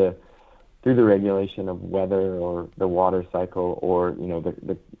through the regulation of weather or the water cycle, or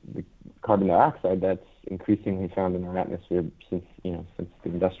the carbon dioxide that's increasingly found in our atmosphere since the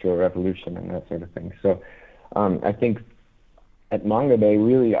Industrial Revolution and that sort of thing. So I think at Mongabay,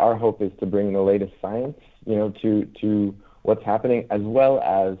 really our hope is to bring the latest science, to what's happening, as well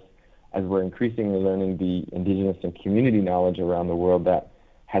as we're increasingly learning the indigenous and community knowledge around the world that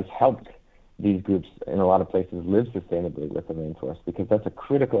has helped these groups in a lot of places live sustainably with the rainforest, because that's a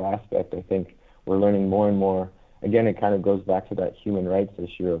critical aspect. I think we're learning more and more. Again, it kind of goes back to that human rights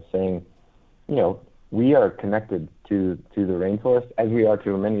issue of saying, we are connected to the rainforest as we are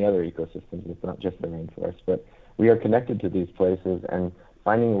to many other ecosystems. It's not just the rainforest, but we are connected to these places, and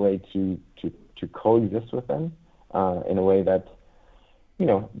finding a way to coexist with them in a way that,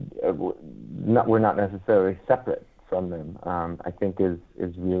 we're not necessarily separate from them, I think is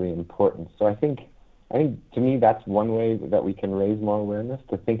really important. So I think to me that's one way that we can raise more awareness,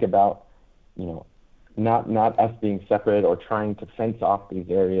 to think about, not us being separate or trying to fence off these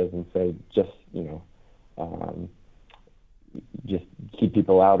areas and say just keep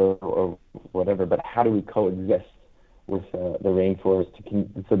people out or whatever, but how do we coexist with the rainforest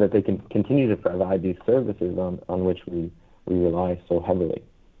so that they can continue to provide these services on which we rely so heavily.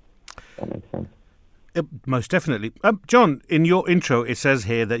 That makes sense. Most definitely. John, in your intro, it says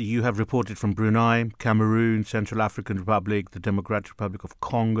here that you have reported from Brunei, Cameroon, Central African Republic, the Democratic Republic of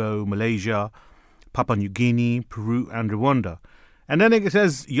Congo, Malaysia, Papua New Guinea, Peru, and Rwanda. And then it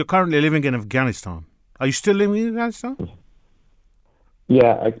says you're currently living in Afghanistan. Are you still living in Afghanistan?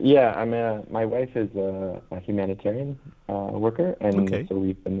 Yeah. My wife is a humanitarian worker, and so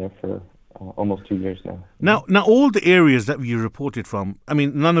we've been there for almost 2 years now. Now, all the areas that you reported from, I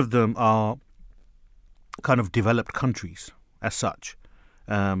mean, none of them are kind of developed countries as such.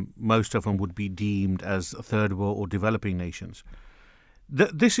 Most of them would be deemed as third world or developing nations.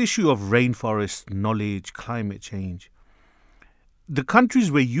 This issue of rainforest knowledge, climate change, the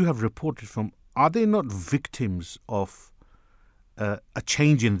countries where you have reported from, are they not victims of a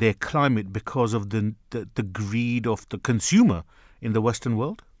change in their climate because of the greed of the consumer in the Western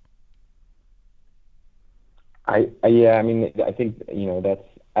world? I think that's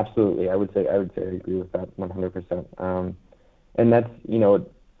absolutely. I would say I agree with that 100%. And that's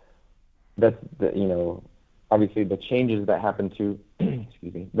obviously the changes that happen to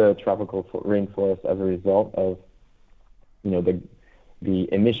the tropical rainforest as a result of the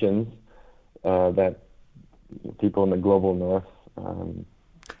emissions that people in the global north.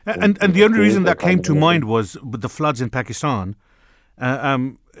 And the only reason that came to mind was with the floods in Pakistan.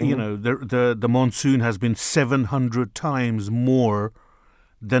 The monsoon has been 700 times more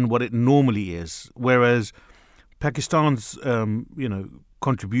than what it normally is, whereas Pakistan's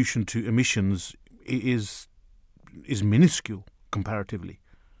contribution to emissions is minuscule comparatively.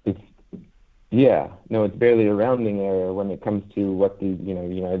 It's barely a rounding error when it comes to what the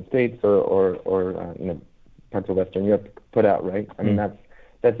United States or parts of Western Europe put out, right? I mean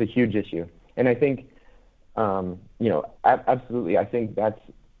that's a huge issue, and I think absolutely, I think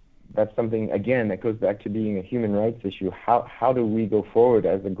that's something, again, that goes back to being a human rights issue. How do we go forward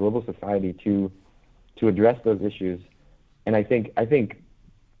as a global society to address those issues? And I think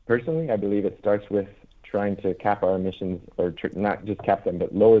personally, I believe it starts with trying to cap our emissions, or not just cap them,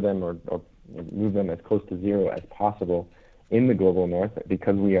 but lower them or move them as close to zero as possible in the global north,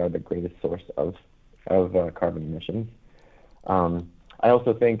 because we are the greatest source of carbon emissions. I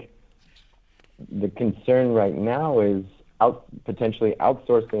also think the concern right now is potentially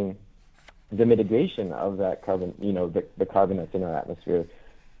outsourcing the mitigation of that carbon, the carbon that's in our atmosphere.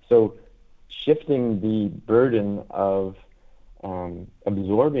 So shifting the burden of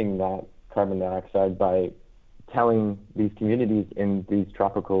absorbing that carbon dioxide by telling these communities in these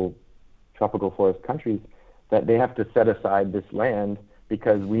tropical forest countries that they have to set aside this land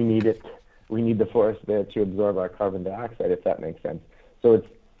because we need it we need the forest there to absorb our carbon dioxide, if that makes sense. So it's,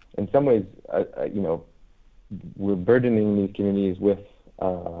 in some ways, we're burdening these communities with,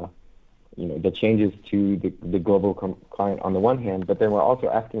 the changes to the global climate on the one hand, but then we're also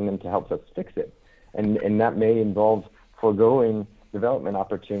asking them to help us fix it. And that may involve foregoing development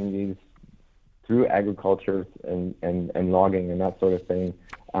opportunities through agriculture and logging and that sort of thing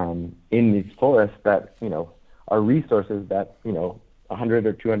in these forests that, are resources that, 100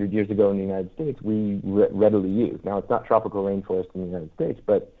 or 200 years ago in the United States, we readily use. Now, it's not tropical rainforest in the United States,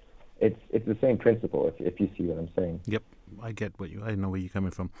 but it's the same principle, if you see what I'm saying. Yep, I know where you're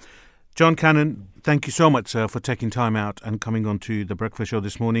coming from. John Cannon, thank you so much, sir, for taking time out and coming on to the Breakfast Show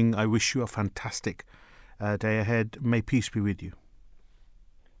this morning. I wish you a fantastic day ahead. May peace be with you.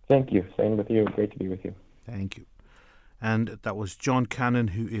 Thank you. Same with you. Great to be with you. Thank you. And that was John Cannon,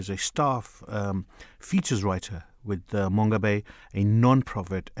 who is a staff features writer with Mongabay, a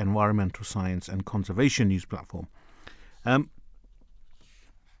non-profit environmental science and conservation news platform.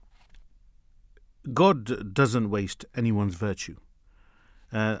 God doesn't waste anyone's virtue.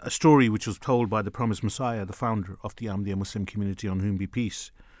 A story which was told by the promised Messiah, the founder of the Ahmadiyya Muslim community, on whom be peace.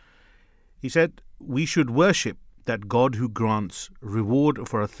 He said, we should worship that God who grants reward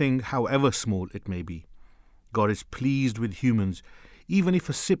for a thing, however small it may be. God is pleased with humans, even if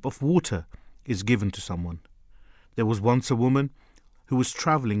a sip of water is given to someone. There was once a woman who was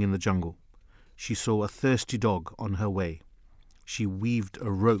travelling in the jungle. She saw a thirsty dog on her way. She weaved a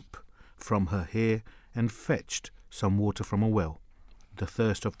rope from her hair and fetched some water from a well. The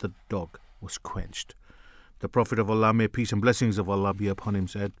thirst of the dog was quenched. The Prophet of Allah, may peace and blessings of Allah be upon him,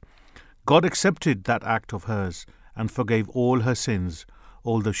 said, God accepted that act of hers and forgave all her sins,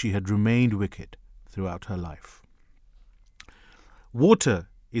 although she had remained wicked throughout her life. Water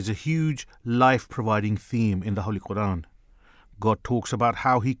is a huge life-providing theme in the Holy Quran. God talks about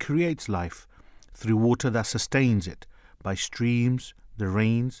how He creates life through water that sustains it, by streams, the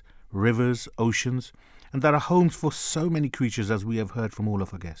rains, rivers, oceans, and there are homes for so many creatures, as we have heard from all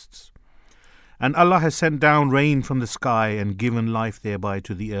of our guests. And Allah has sent down rain from the sky and given life thereby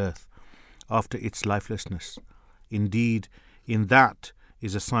to the earth after its lifelessness. Indeed, in that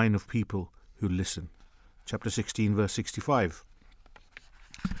is a sign of people who listen. Chapter 16, verse 65.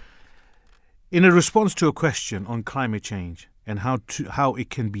 In a response to a question on climate change and how it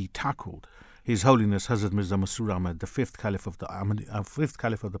can be tackled, His Holiness Hazrat Mirza Masroor Ahmad, the fifth caliph of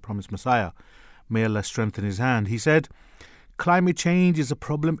the promised Messiah, may Allah strengthen his hand, he said, climate change is a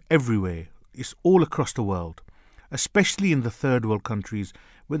problem everywhere. It's all across the world, especially in the third world countries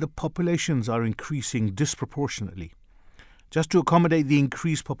where the populations are increasing disproportionately. Just to accommodate the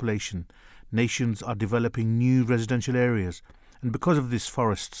increased population, nations are developing new residential areas, and because of this,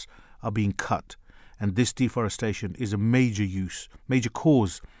 forests are being cut, and this deforestation is a major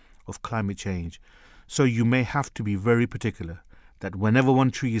cause of climate change. So you may have to be very particular that whenever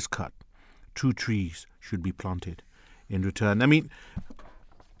one tree is cut, 2 trees should be planted in return. I mean,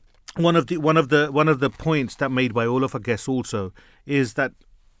 one of the points that made by all of our guests also is that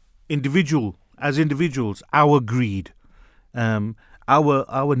as individuals, our greed,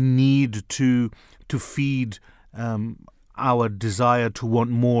 our need to feed our desire to want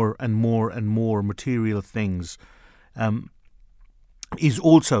more and more and more material things is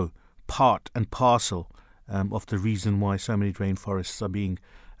also part and parcel of the reason why so many rainforests are being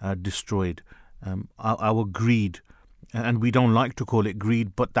destroyed. Our greed, and we don't like to call it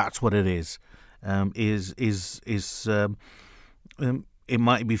greed, but that's what it is it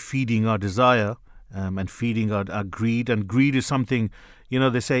might be feeding our desire and feeding our greed. And greed is something,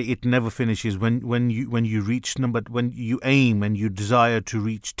 they say it never finishes. When you reach when you aim and you desire to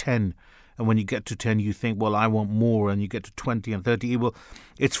reach 10, and when you get to 10 you think, well, I want more, and you get to 20 and 30, well,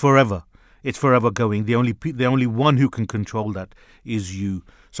 it's forever. It's forever going. The only one who can control that is you.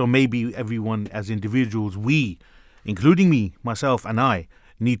 So maybe everyone as individuals, we, including me, myself and I,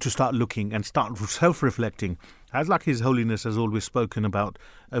 need to start looking and start self-reflecting. As like His Holiness has always spoken about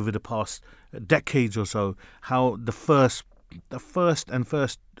over the past decades or so, how the first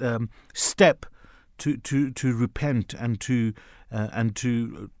step to repent and to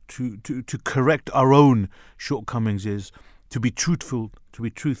correct our own shortcomings is to be truthful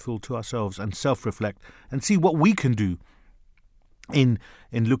to ourselves and self-reflect and see what we can do in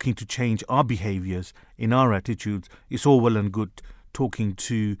looking to change our behaviors, in our attitudes. It's all well and good talking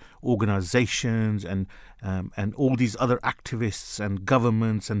to organizations and all these other activists and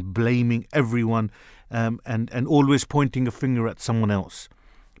governments and blaming everyone and always pointing a finger at someone else.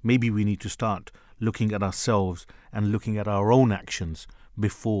 Maybe we need to start looking at ourselves and looking at our own actions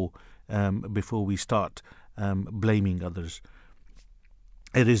before we start blaming others.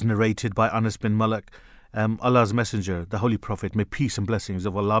 It is narrated by Anas bin Malik. Allah's Messenger, the Holy Prophet, may peace and blessings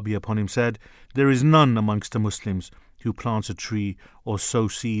of Allah be upon him, said, "There is none amongst the Muslims who plants a tree or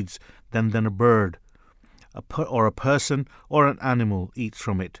sows seeds than a bird or a person or an animal eats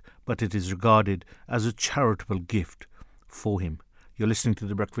from it, but it is regarded as a charitable gift for him." You're listening to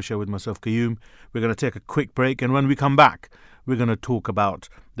The Breakfast Show with myself, Qayyum. We're going to take a quick break, and when we come back, we're going to talk about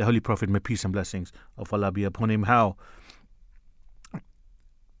the Holy Prophet, may peace and blessings of Allah be upon him, how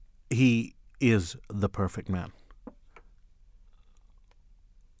he is the perfect man.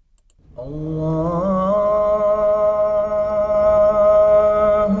 Allahu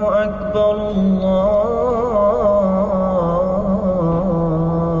Akbar,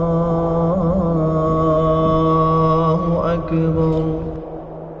 Allahu Akbar,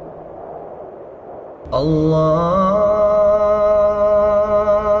 Allahu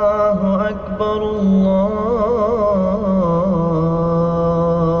Akbar, Allahu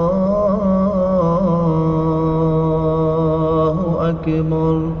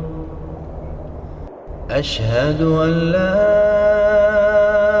Akbar. أشهد أن لا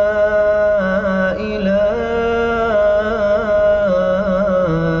إله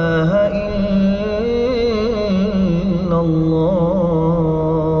إلا الله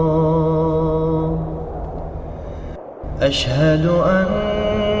أشهد أن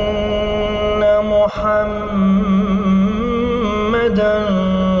محمدا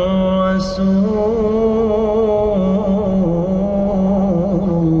رسول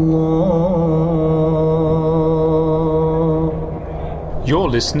You're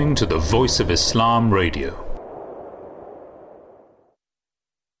listening to the Voice of Islam Radio.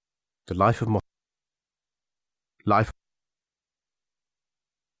 The life of life.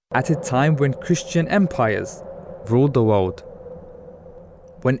 At a time when Christian empires ruled the world,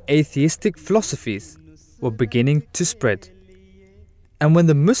 when atheistic philosophies were beginning to spread, and when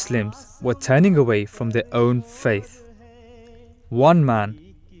the Muslims were turning away from their own faith, one man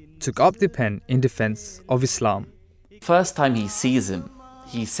took up the pen in defense of Islam. First time he sees him,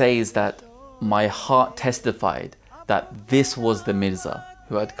 he says that my heart testified that this was the Mirza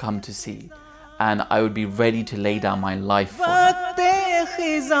who had come to see, and I would be ready to lay down my life for him.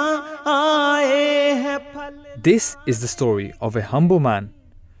 This is the story of a humble man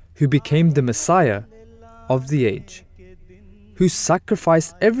who became the Messiah of the age, who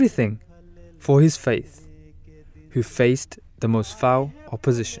sacrificed everything for his faith, who faced the most foul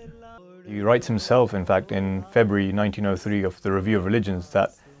opposition. He writes himself, in fact, in February 1903 of the Review of Religions,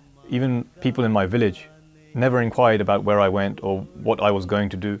 that even people in my village never inquired about where I went or what I was going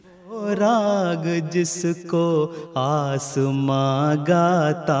to do.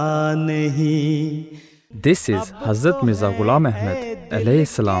 This is Hazrat Mirza Ghulam Ahmad alayhi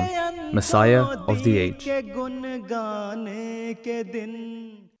salam, Messiah of the age.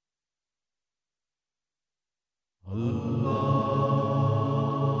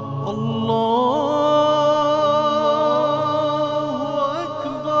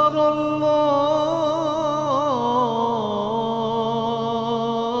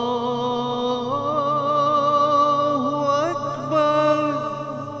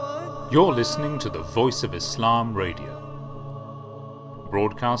 You're listening to the Voice of Islam Radio,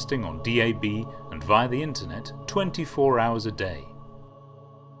 broadcasting on DAB and via the internet 24 hours a day.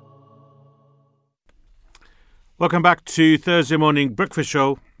 Welcome back to Thursday Morning Breakfast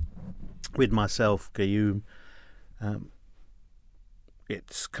Show with myself, Qayyum.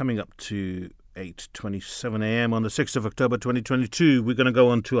 It's coming up to 8:27 a.m. on the 6th of October 2022. We're going to go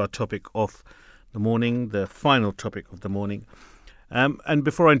on to our topic of the morning, the final topic of the morning. And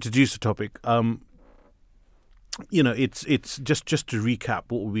before I introduce the topic, it's just to recap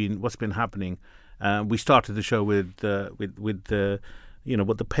what's been happening. We started the show with what the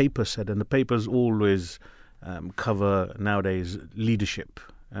paper said, and the papers always cover nowadays leadership.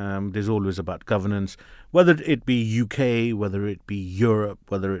 There's always about governance, whether it be UK, whether it be Europe,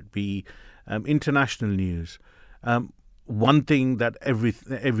 whether it be international news. One thing that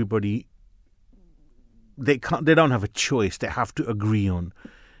everybody they don't have a choice, they have to agree on,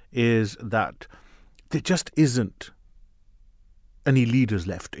 is that there just isn't any leaders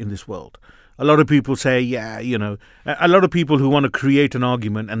left in this world. A lot of people say, a lot of people who want to create an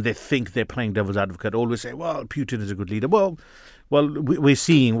argument and they think they're playing devil's advocate always say, well, Putin is a good leader. Well, we're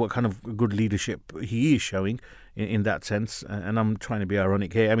seeing what kind of good leadership he is showing in that sense. And I'm trying to be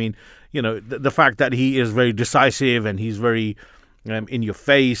ironic here. I mean, the fact that he is very decisive and he's very in your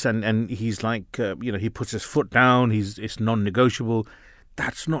face and he's like, he puts his foot down, it's non-negotiable.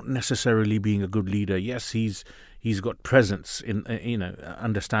 That's not necessarily being a good leader. Yes, he's got presence in,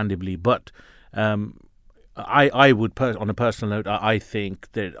 understandably, but I would, on a personal note, I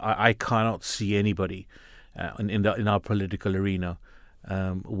think that I cannot see anybody in our political arena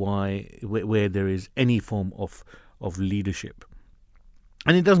where there is any form of leadership.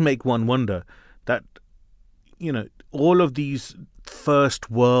 And it does make one wonder that, all of these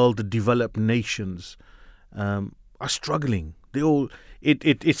first world developed nations are struggling.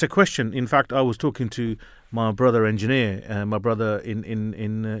 It's a question. In fact, I was talking to my brother engineer, my brother in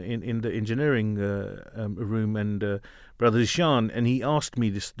the engineering room, and brother Ishan, and he asked me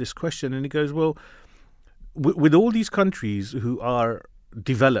this question, and he goes, well, with all these countries who are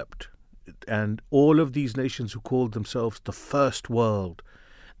developed, and all of these nations who call themselves the first world,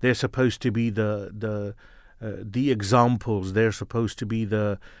 they're supposed to be the examples. They're supposed to be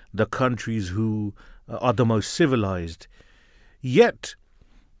the countries who are the most civilized. Yet,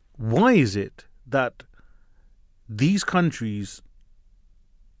 why is it that these countries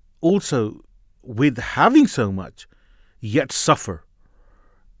also, with having so much, yet suffer?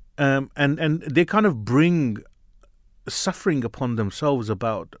 And they kind of bring suffering upon themselves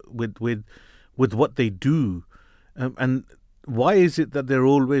with what they do. And why is it that they're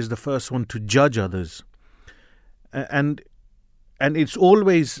always the first one to judge others? And it's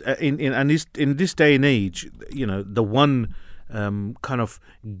always in this day and age, the one kind of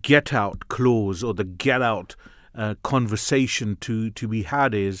get out clause or the get out conversation to be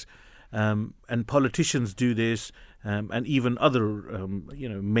had is, and politicians do this, and even other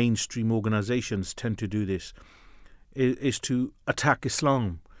mainstream organizations tend to do this, is to attack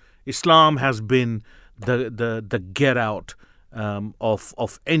Islam. Islam has been the get out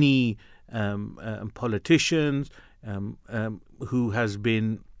of any politicians who has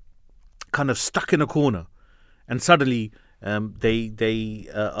been kind of stuck in a corner, and suddenly they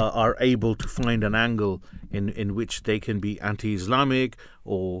are able to find an angle in which they can be anti-Islamic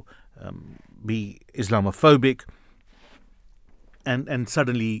or be Islamophobic, and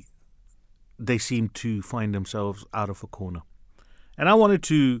suddenly they seem to find themselves out of a corner. And I wanted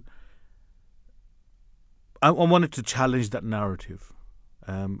to challenge that narrative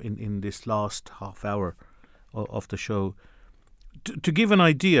in this last half hour of the show, to give an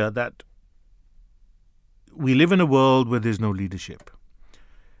idea that we live in a world where there's no leadership.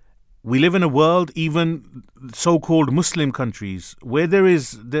 We live in a world, even so-called Muslim countries, where there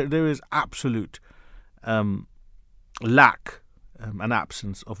is absolute lack and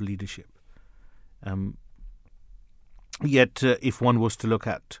absence of leadership. Yet, if one was to look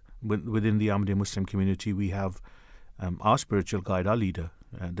at within the Ahmadiyya Muslim community, we have our spiritual guide, our leader,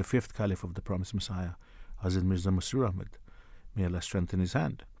 the fifth caliph of the promised Messiah, Hazrat Mirza Masroor Ahmad, may Allah strengthen his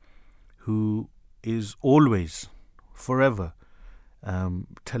hand, who is always, forever,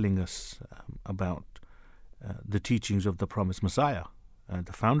 telling us about the teachings of the promised Messiah,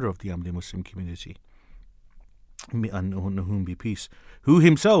 the founder of the Ahmadiyya Muslim community, on whom be peace, who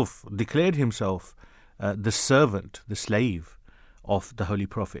himself declared himself the servant, the slave of the Holy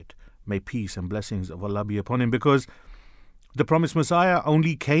Prophet. May peace and blessings of Allah be upon him, because the promised Messiah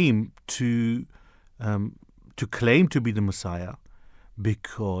only came to claim to be the Messiah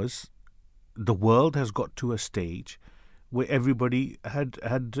because the world has got to a stage where everybody had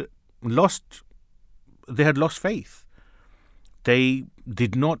lost faith. They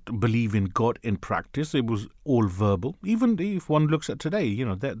did not believe in God in practice. It was all verbal. Even if one looks at today,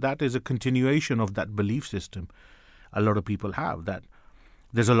 that is a continuation of that belief system a lot of people have, that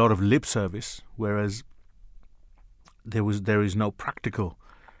there's a lot of lip service, whereas there is no practical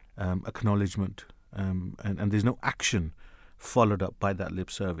acknowledgement, and there's no action followed up by that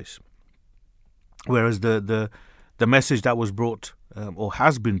lip service. Whereas the message that was brought or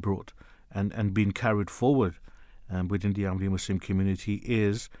has been brought and been carried forward within the Ahmadiyya Muslim community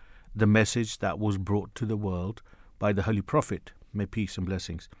is the message that was brought to the world by the Holy Prophet, may peace and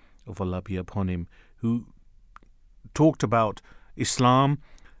blessings of Allah be upon him, who talked about Islam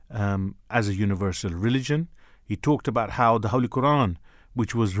as a universal religion. He talked about how the Holy Quran,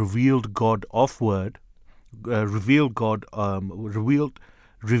 which was revealed God of word, revealed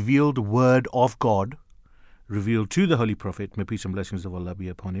word of God, revealed to the Holy Prophet, may peace and blessings of Allah be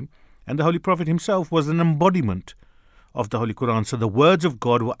upon him. And the Holy Prophet himself was an embodiment of the Holy Quran. So the words of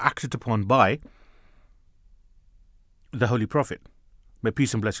God were acted upon by the Holy Prophet, may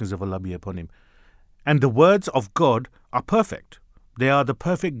peace and blessings of Allah be upon him. And the words of God are perfect. They are the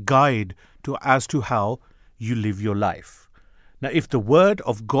perfect guide as to how you live your life. Now, if the word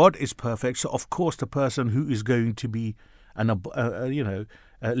of God is perfect, so of course the person who is going to be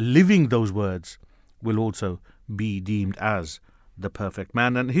living those words will also be deemed as the perfect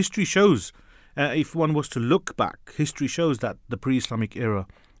man. And history shows, if one was to look back, history shows that the pre-Islamic era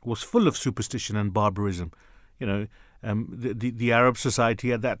was full of superstition and barbarism. The Arab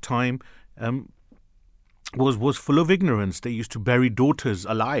society at that time was full of ignorance. They used to bury daughters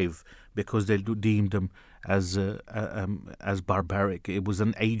alive because they deemed them as barbaric. It was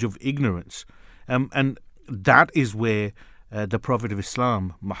an age of ignorance, and that is where the Prophet of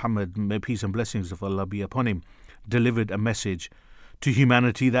Islam, Muhammad, may peace and blessings of Allah be upon him, delivered a message to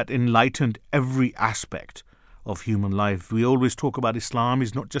humanity that enlightened every aspect of human life. We always talk about Islam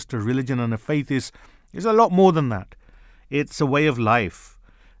is not just a religion and a faith, is a lot more than that. It's a way of life,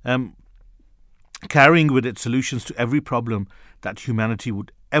 carrying with it solutions to every problem that humanity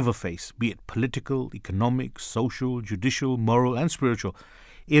would ever face, be it political, economic, social, judicial, moral and spiritual.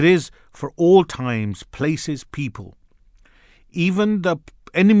 It is for all times, places, people. Even the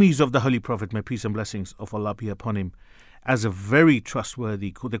enemies of the Holy Prophet, may peace and blessings of Allah be upon him, as a very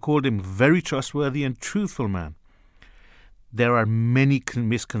trustworthy, they called him very trustworthy and truthful man. There are many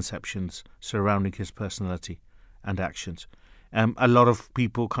misconceptions surrounding his personality and actions. A lot of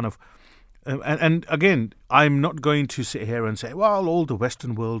people kind of, and again, I'm not going to sit here and say, well, all the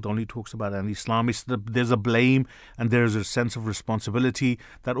Western world only talks about Islam. There's a blame and there's a sense of responsibility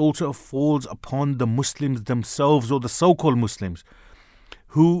that also falls upon the Muslims themselves, or the so-called Muslims,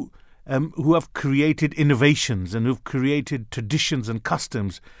 who have created innovations and who've created traditions and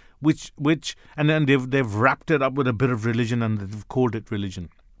customs, which and then they've wrapped it up with a bit of religion and they've called it religion,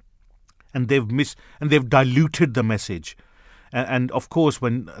 and they've diluted the message, and of course,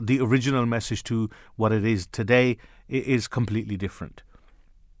 when the original message to what it is today is completely different.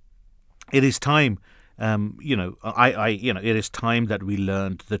 It is time, it is time that we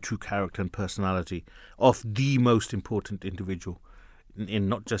learned the true character and personality of the most important individual in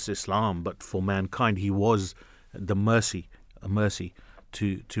not just Islam, but for mankind. He was a mercy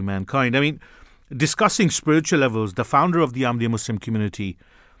to mankind. I mean, discussing spiritual levels, the founder of the Ahmadiyya Muslim community,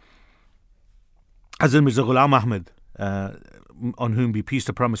 Hazrat Mirza Ghulam Ahmad, on whom be peace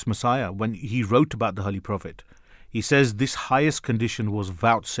the promised Messiah, when he wrote about the Holy Prophet, he says this highest condition was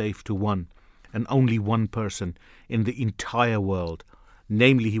vouchsafed to one and only one person in the entire world,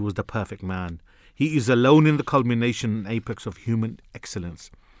 namely he was the perfect man. He is alone in the culmination and apex of human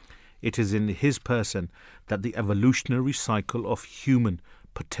excellence. It is in his person that the evolutionary cycle of human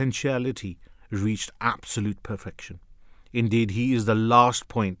potentiality reached absolute perfection. Indeed, he is the last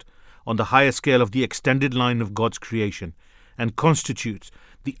point on the higher scale of the extended line of God's creation and constitutes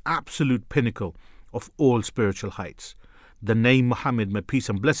the absolute pinnacle of all spiritual heights. The name Muhammad, may peace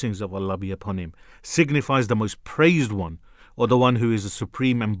and blessings of Allah be upon him, signifies the most praised one, or the one who is the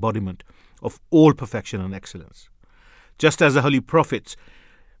supreme embodiment of all perfection and excellence. Just as the Holy Prophets,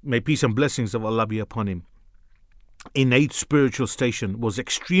 may peace and blessings of Allah be upon him, innate spiritual station was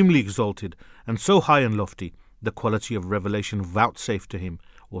extremely exalted and so high and lofty, the quality of revelation vouchsafed to him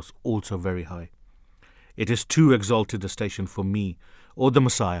was also very high. It is too exalted a station for me, or the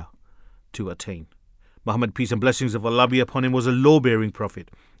Messiah, to attain. Muhammad, peace and blessings of Allah be upon him, was a law-bearing prophet.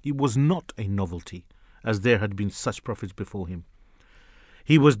 He was not a novelty, as there had been such prophets before him.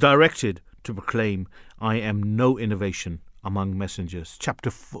 He was directed to proclaim, I am no innovation among messengers. Chapter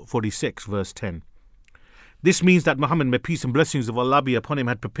 46, verse 10. This means that Muhammad, may peace and blessings of Allah be upon him,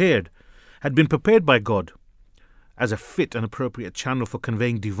 had been prepared by God as a fit and appropriate channel for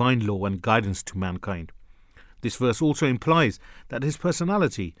conveying divine law and guidance to mankind. This verse also implies that his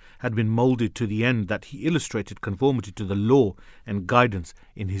personality had been molded to the end that he illustrated conformity to the law and guidance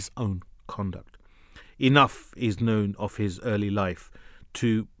in his own conduct. Enough is known of his early life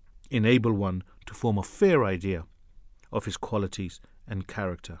to enable one to form a fair idea of his qualities and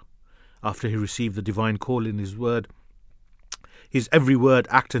character. After he received the divine call in his word, his every word,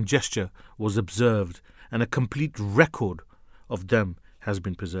 act and gesture was observed, and a complete record of them has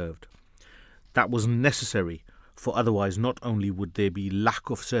been preserved. That was necessary, for otherwise not only would there be lack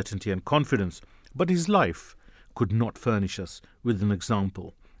of certainty and confidence, but his life could not furnish us with an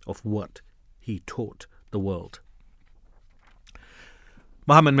example of what he taught the world.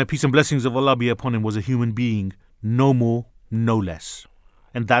 Muhammad, may peace and blessings of Allah be upon him, was a human being, no more, no less,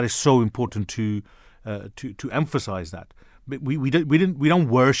 and that is so important to emphasize that. We don't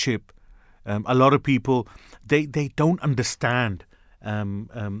worship. A lot of people they don't understand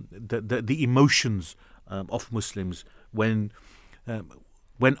the emotions of Muslims when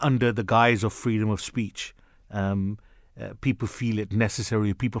under the guise of freedom of speech, people feel it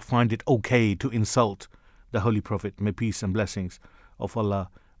necessary. People find it okay to insult the Holy Prophet, may peace and blessings of Allah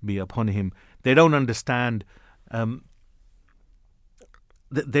be upon him. They don't understand.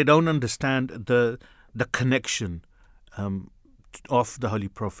 They don't understand the connection of the Holy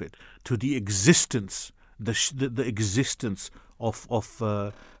Prophet to the existence, the existence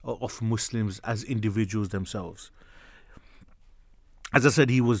of Muslims as individuals themselves. As I said,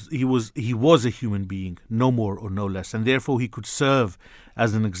 he was a human being, no more or no less, and therefore he could serve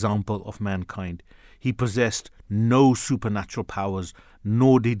as an example of mankind. He possessed no supernatural powers,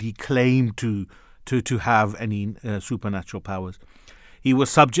 nor did he claim to have any supernatural powers. He was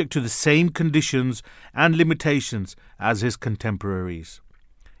subject to the same conditions and limitations as his contemporaries.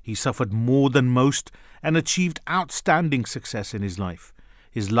 He suffered more than most and achieved outstanding success in his life.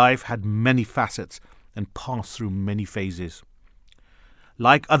 His life had many facets and passed through many phases.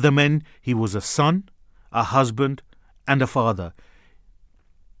 Like other men, he was a son, a husband, and a father.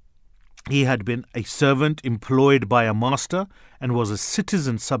 He had been a servant employed by a master and was a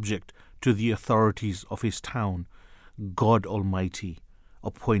citizen subject to the authorities of his town. God Almighty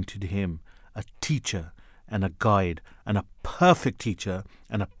appointed him a teacher and a guide, and a perfect teacher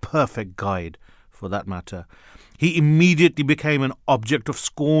and a perfect guide for that matter. He immediately became an object of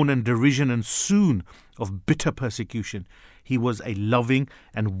scorn and derision, and soon of bitter persecution. He was a loving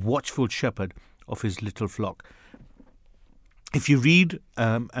and watchful shepherd of his little flock. If you read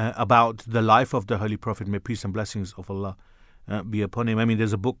about the life of the Holy Prophet, may peace and blessings of Allah be upon him. I mean,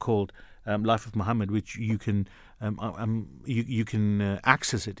 there's a book called Life of Muhammad, which you can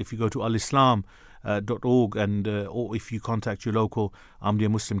access it if you go to alislam.org and or if you contact your local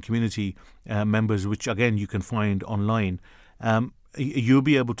Ahmadiyya Muslim community members, which again you can find online. You'll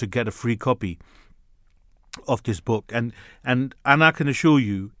be able to get a free copy of this book, and I can assure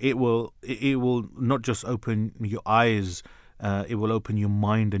you it will not just open your eyes, it will open your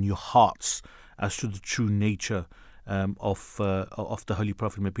mind and your hearts as to the true nature of the Holy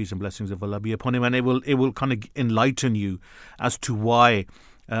Prophet, may peace and blessings of Allah be upon him, and it will kind of enlighten you as to why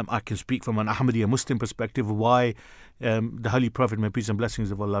I can speak from an Ahmadiyya Muslim perspective, why the Holy Prophet, may peace and blessings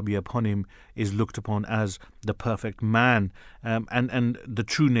of Allah be upon him, is looked upon as the perfect man, and the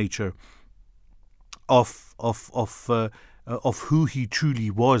true nature of who he truly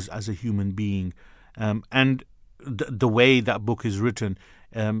was as a human being, and the way that book is written,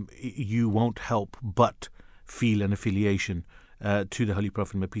 you won't help but feel an affiliation to the Holy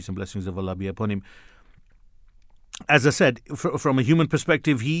Prophet, may peace and blessings of Allah be upon him. As I said, from a human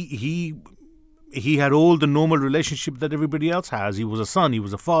perspective, he had all the normal relationship that everybody else has. He was a son, he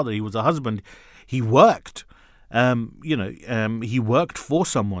was a father, he was a husband. He worked, he worked for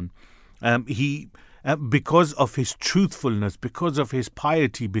someone. Because of his truthfulness, because of his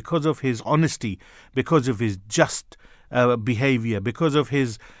piety, because of his honesty, because of his just behavior, because of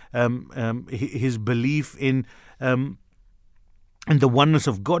his belief in the oneness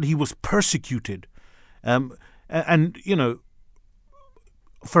of God, he was persecuted. And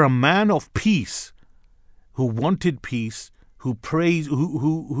for a man of peace, who wanted peace, who praised,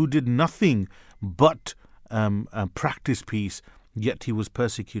 who did nothing but practice peace, yet he was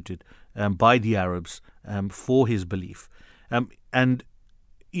persecuted by the Arabs for his belief, and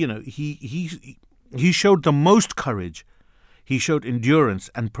he showed the most courage, he showed endurance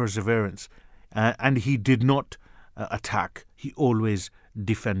and perseverance, and he did not attack. He always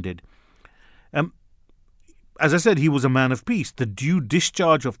defended. As I said, he was a man of peace. The due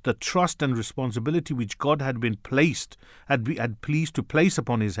discharge of the trust and responsibility which God had pleased to place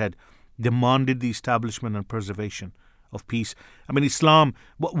upon his head demanded the establishment and preservation of peace. I mean, Islam,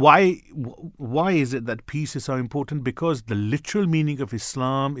 why is it that peace is so important? Because the literal meaning of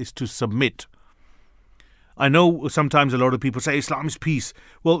Islam is to submit. I know sometimes a lot of people say Islam is peace.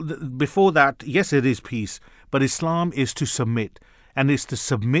 Well, before that, yes, it is peace. But Islam is to submit. And it's to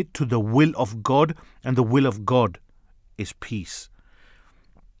submit to the will of God. And the will of God is peace.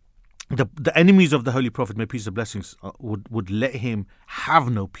 The enemies of the Holy Prophet, may peace and blessings, would let him have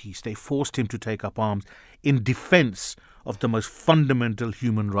no peace. They forced him to take up arms in defense of the most fundamental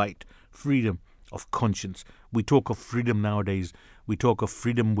human right, freedom of conscience. We talk of freedom nowadays. We talk of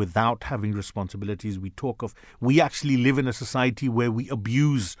freedom without having responsibilities. We actually live in a society where we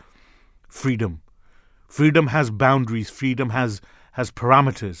abuse freedom. Freedom has boundaries. Freedom has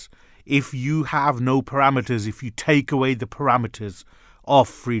parameters. If you have no parameters, if you take away the parameters of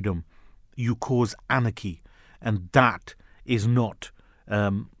freedom, you cause anarchy, and that is not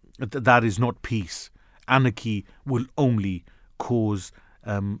peace. Anarchy will only cause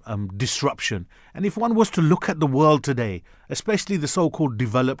disruption. And if one was to look at the world today, especially the so-called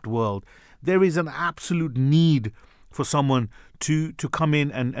developed world, there is an absolute need for someone to come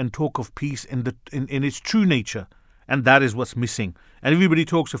in and talk of peace in its true nature, and that is what's missing. And everybody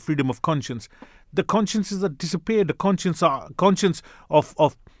talks of freedom of conscience. The consciences that disappeared. The conscience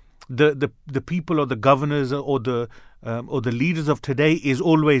of the people or the governors or the leaders of today is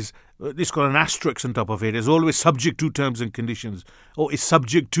always it's got an asterisk on top of it. It's always subject to terms and conditions, or it's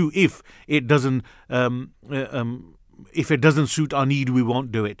subject to if it doesn't suit our need, we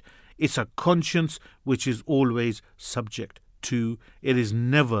won't do it. It's a conscience which is always subject to. It is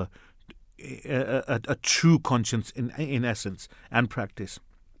never a true conscience in essence and practice.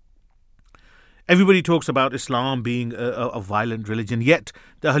 Everybody talks about Islam being a violent religion, yet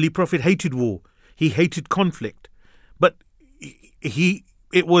the Holy Prophet hated war. He hated conflict. But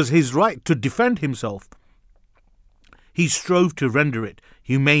it was his right to defend himself. He strove to render it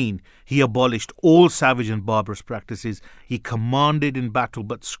humane. He abolished all savage and barbarous practices. He commanded in battle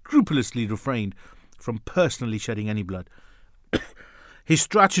but scrupulously refrained from personally shedding any blood. His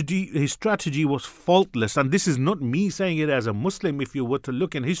strategy was faultless, and this is not me saying it as a Muslim. If you were to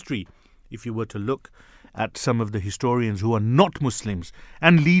look in history, if you were to look at some of the historians who are not Muslims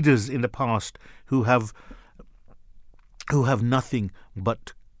and leaders in the past who have nothing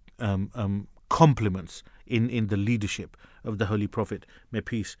but compliments in the leadership of the Holy Prophet, may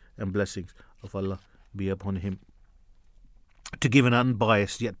peace and blessings of Allah be upon him, to give an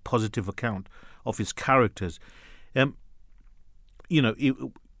unbiased yet positive account of his characters. I'm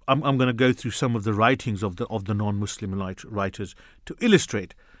going to go through some of the writings of the non-Muslim writers to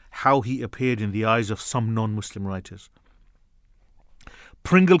illustrate how he appeared in the eyes of some non-Muslim writers.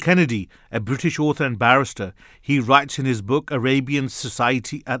 Pringle Kennedy, a British author and barrister, he writes in his book Arabian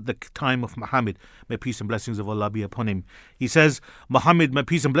Society at the Time of Muhammad, may peace and blessings of Allah be upon him. He says, Muhammad, may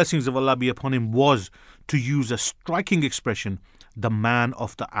peace and blessings of Allah be upon him, was, to use a striking expression, the man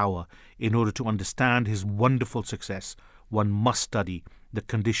of the hour. In order to understand his wonderful success, one must study the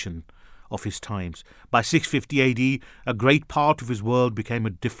condition of his times. By 650 AD, a great part of his world became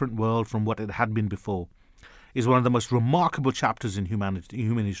a different world from what it had been before. Is one of the most remarkable chapters in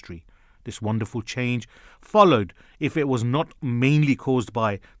human history. This wonderful change followed, if it was not mainly caused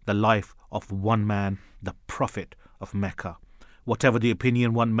by the life of one man, the Prophet of Mecca. Whatever the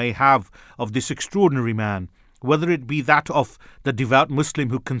opinion one may have of this extraordinary man, whether it be that of the devout Muslim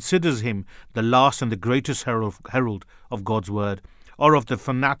who considers him the last and the greatest herald of God's word, or of the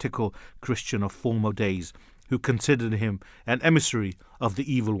fanatical Christian of former days who considered him an emissary of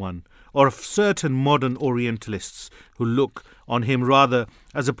the evil one, or of certain modern Orientalists who look on him rather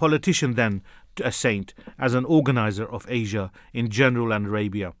as a politician than a saint, as an organizer of Asia in general and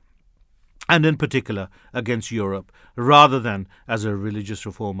Arabia, and in particular against Europe, rather than as a religious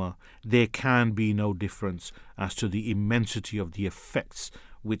reformer, there can be no difference as to the immensity of the effects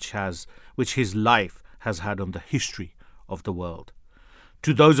which his life has had on the history of the world.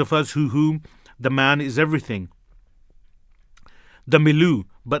 To those of us whom the man is everything, the milieu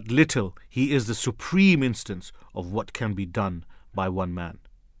but little, he is the supreme instance of what can be done by one man.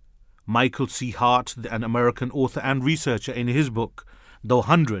 Michael C. Hart, an American author and researcher, in his book The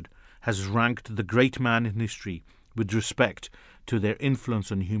 100, has ranked the great man in history with respect to their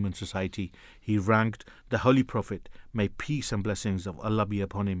influence on human society. He ranked the Holy Prophet, may peace and blessings of Allah be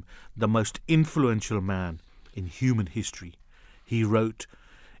upon him, the most influential man in human history. He wrote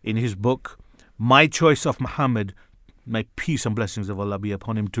in his book, My Choice of Muhammad, may peace and blessings of Allah be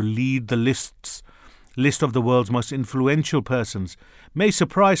upon him, to lead the list of the world's most influential persons, may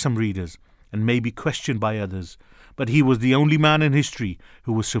surprise some readers and may be questioned by others, but he was the only man in history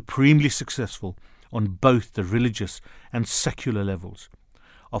who was supremely successful on both the religious and secular levels.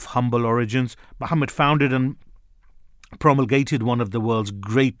 Of humble origins, Muhammad founded and promulgated one of the world's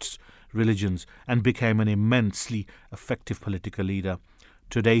great religions and became an immensely effective political leader.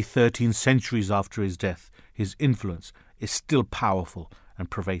 Today, 13 centuries after his death, his influence is still powerful and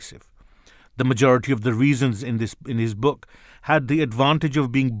pervasive. The majority of the reasons in his book had the advantage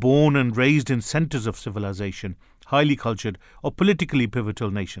of being born and raised in centers of civilization, highly cultured or politically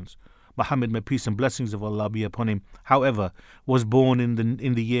pivotal nations. Muhammad, may peace and blessings of Allah be upon him, however, was born in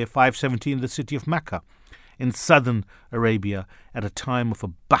the year 570 in the city of Mecca, in southern Arabia, at a time of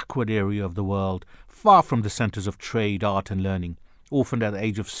a backward area of the world, far from the centers of trade, art and learning. Orphaned at the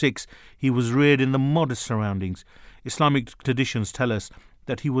age of 6, he was reared in the modest surroundings. Islamic traditions tell us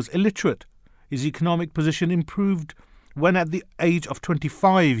that he was illiterate. His economic position improved when at the age of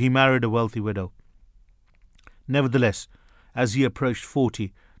 25 he married a wealthy widow. Nevertheless, as he approached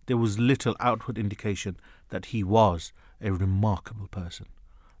 40, there was little outward indication that he was a remarkable person.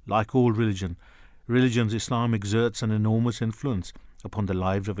 Like all religions, Islam exerts an enormous influence upon the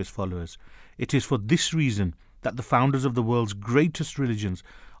lives of its followers. It is for this reason that the founders of the world's greatest religions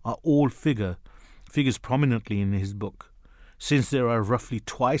are all figures prominently in his book. Since there are roughly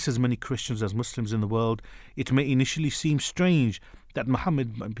twice as many Christians as Muslims in the world, it may initially seem strange that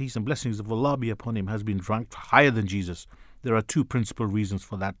Muhammad, peace and blessings of Allah be upon him, has been ranked higher than Jesus There are two principal reasons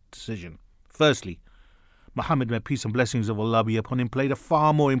for that decision. Firstly, Muhammad, may peace and blessings of Allah be upon him, played a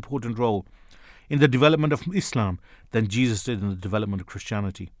far more important role in the development of Islam than Jesus did in the development of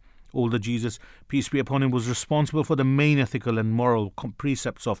Christianity. Although Jesus, peace be upon him, was responsible for the main ethical and moral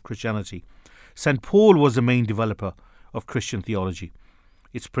precepts of Christianity, St. Paul was the main developer of Christian theology.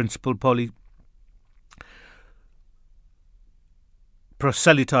 Its principal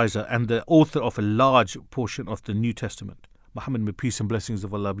proselytizer and the author of a large portion of the New Testament. Muhammad, may peace and blessings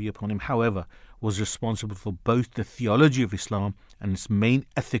of Allah be upon him, however, was responsible for both the theology of Islam and its main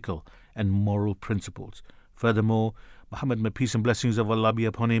ethical and moral principles. Furthermore, Muhammad, may peace and blessings of Allah be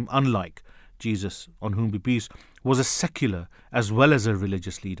upon him, unlike Jesus, on whom be peace, was a secular as well as a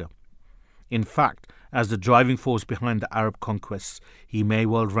religious leader. In fact, as the driving force behind the Arab conquests, he may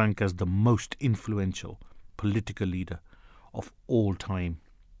well rank as the most influential political leader of all time.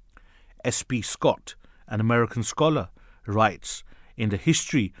 S.P. Scott, an American scholar, writes, in the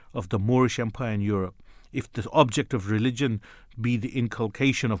history of the Moorish Empire in Europe, if the object of religion be the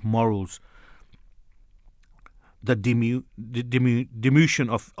inculcation of morals, the diminution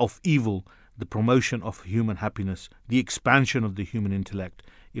of evil, the promotion of human happiness, the expansion of the human intellect,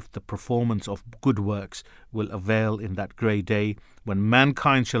 if the performance of good works will avail in that grey day when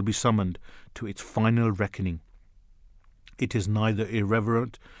mankind shall be summoned to its final reckoning, it is neither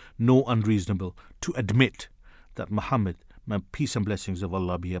irreverent nor unreasonable to admit that Muhammad, may peace and blessings of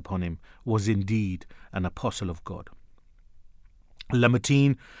Allah be upon him, was indeed an apostle of God.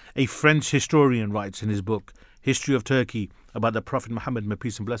 Lamartine, a French historian, writes in his book History of Turkey about the Prophet Muhammad, may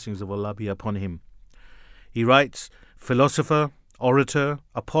peace and blessings of Allah be upon him. He writes, philosopher, orator,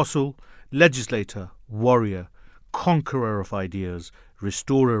 apostle, legislator, warrior, conqueror of ideas,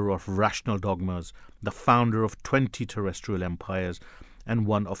 restorer of rational dogmas, the founder of 20 terrestrial empires and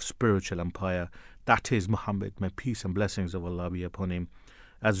one of spiritual empire. That is Muhammad, may peace and blessings of Allah be upon him.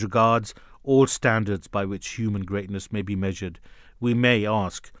 As regards all standards by which human greatness may be measured, we may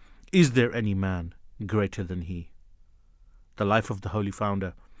ask, is there any man greater than he? The life of the holy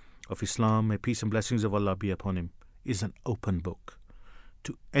founder of Islam, may peace and blessings of Allah be upon him, is an open book,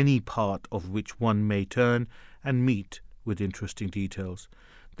 to any part of which one may turn and meet with interesting details.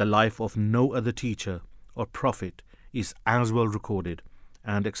 The life of no other teacher or prophet is as well recorded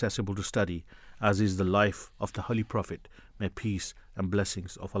and accessible to study as is the life of the Holy Prophet, may peace and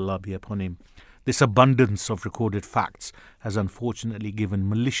blessings of Allah be upon him. This abundance of recorded facts has unfortunately given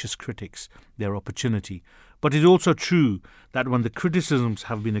malicious critics their opportunity, but it is also true that when the criticisms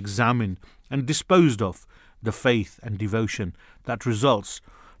have been examined and disposed of, the faith and devotion that results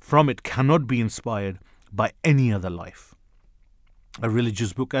from it cannot be inspired by any other life. A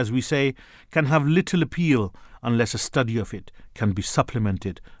religious book, as we say, can have little appeal unless a study of it can be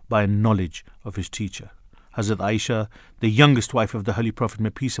supplemented by a knowledge of his teacher. Hazrat Aisha, the youngest wife of the Holy Prophet, may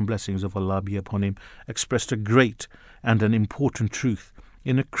peace and blessings of Allah be upon him, expressed a great and an important truth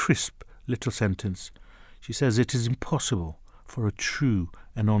in a crisp little sentence. She says, it is impossible for a true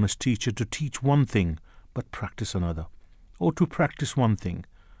and honest teacher to teach one thing but practice another, or to practice one thing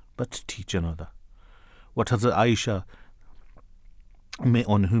but teach another. What Hazrat Aisha, may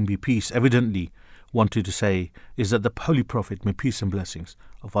on whom be peace, evidently wanted to say is that the Holy Prophet, may peace and blessings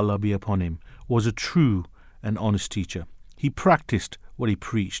of Allah be upon him, was a true and honest teacher. He practiced what he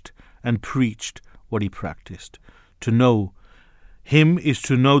preached and preached what he practiced. To know him is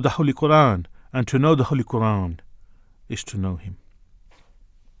to know the Holy Quran, and to know the Holy Quran is to know him.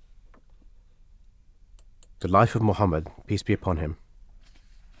 The life of Muhammad, peace be upon him.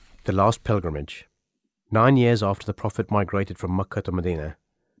 The last pilgrimage. 9 years after the Prophet migrated from Mecca to Medina,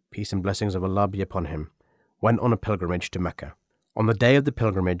 peace and blessings of Allah be upon him, went on a pilgrimage to Mecca. On the day of the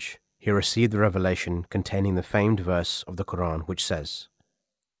pilgrimage, he received the revelation containing the famed verse of the Quran which says,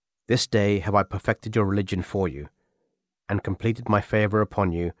 "This day have I perfected your religion for you, and completed my favour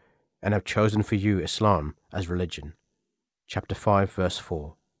upon you, and have chosen for you Islam as religion." Chapter 5, verse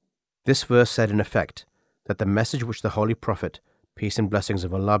 4. This verse said in effect that the message which the Holy Prophet, peace and blessings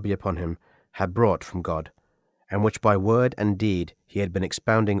of Allah be upon him, had brought from God, and which by word and deed he had been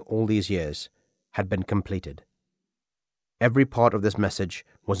expounding all these years, had been completed. Every part of this message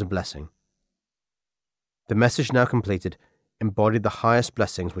was a blessing. The message now completed embodied the highest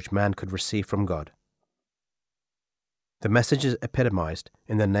blessings which man could receive from God. The message is epitomized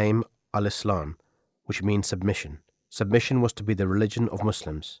in the name Al-Islam, which means submission. Submission was to be the religion of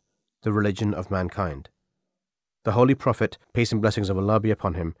Muslims, the religion of mankind. The Holy Prophet, peace and blessings of Allah be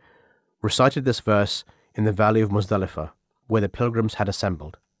upon him, recited this verse in the valley of Muzdalifah, where the pilgrims had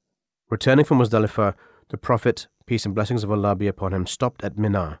assembled. Returning from Muzdalifah, the Prophet, peace and blessings of Allah be upon him, stopped at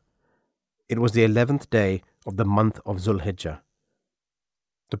Mina. It was the 11th day of the month of Zulhijjah.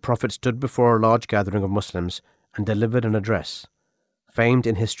 The Prophet stood before a large gathering of Muslims and delivered an address, famed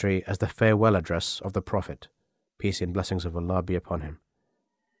in history as the farewell address of the Prophet, peace and blessings of Allah be upon him.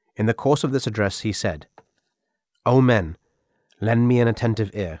 In the course of this address he said, O men, lend me an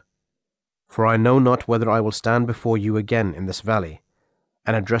attentive ear, for I know not whether I will stand before you again in this valley,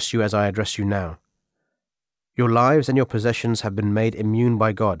 and address you as I address you now. Your lives and your possessions have been made immune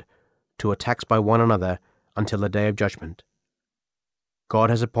by God to attacks by one another until the day of judgment. God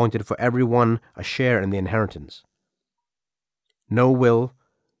has appointed for every one a share in the inheritance. No will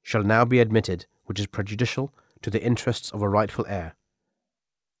shall now be admitted which is prejudicial to the interests of a rightful heir.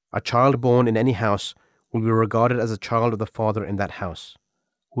 A child born in any house will be regarded as a child of the father in that house.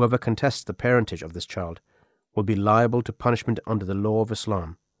 Whoever contests the parentage of this child will be liable to punishment under the law of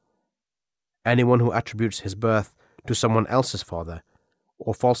Islam. Anyone who attributes his birth to someone else's father,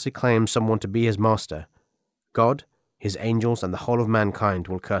 or falsely claims someone to be his master, God, his angels, and the whole of mankind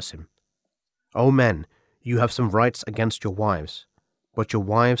will curse him. O men, you have some rights against your wives, but your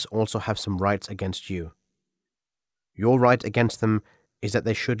wives also have some rights against you. Your right against them is that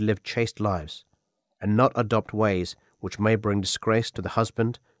they should live chaste lives, and not adopt ways which may bring disgrace to the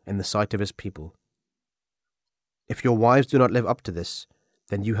husband in the sight of his people. If your wives do not live up to this,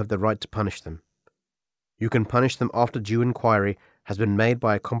 then you have the right to punish them. You can punish them after due inquiry has been made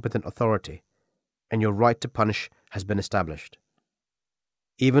by a competent authority, and your right to punish has been established.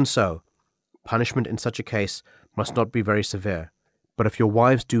 Even so, punishment in such a case must not be very severe, but if your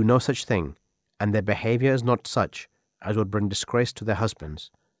wives do no such thing, and their behavior is not such as would bring disgrace to their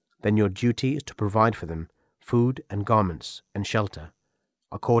husbands, then your duty is to provide for them food and garments and shelter,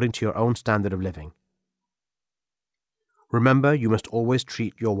 according to your own standard of living. Remember, you must always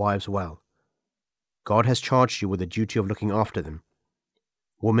treat your wives well. God has charged you with the duty of looking after them.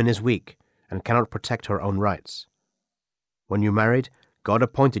 Woman is weak and cannot protect her own rights. When you married, God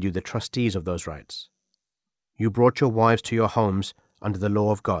appointed you the trustees of those rights. You brought your wives to your homes under the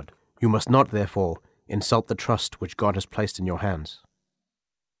law of God. You must not, therefore, insult the trust which God has placed in your hands.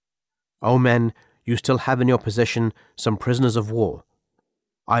 O men, you still have in your possession some prisoners of war.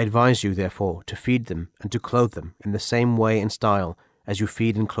 I advise you, therefore, to feed them and to clothe them in the same way and style as you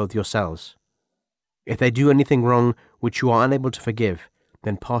feed and clothe yourselves. If they do anything wrong which you are unable to forgive,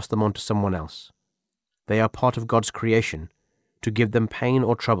 then pass them on to someone else. They are part of God's creation. To give them pain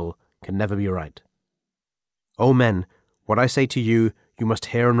or trouble can never be right. O men, what I say to you, you must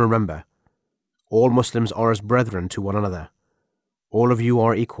hear and remember. All Muslims are as brethren to one another. All of you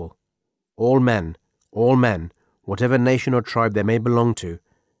are equal. All men, whatever nation or tribe they may belong to,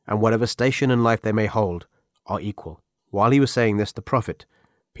 and whatever station in life they may hold, are equal. While he was saying this, the Prophet,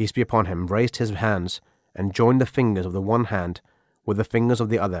 peace be upon him, raised his hands and joined the fingers of the one hand with the fingers of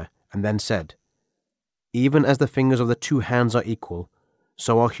the other, and then said, Even as the fingers of the two hands are equal,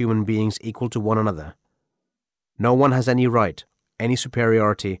 so are human beings equal to one another. No one has any right, any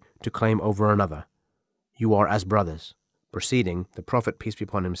superiority to claim over another. You are as brothers. Proceeding, the Prophet, peace be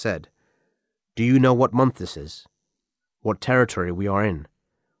upon him, said, Do you know what month this is? What territory we are in?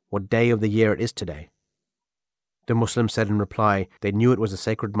 What day of the year it is today? The Muslims said in reply, they knew it was a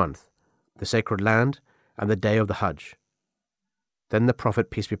sacred month, the sacred land, and the day of the Hajj. Then the Prophet,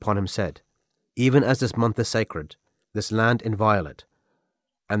 peace be upon him, said, Even as this month is sacred, this land inviolate,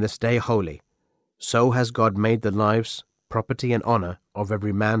 and this day holy, so has God made the lives, property, and honor of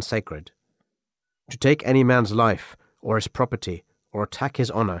every man sacred. To take any man's life, or his property, or attack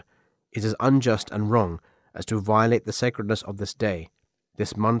his honor, is as unjust and wrong as to violate the sacredness of this day,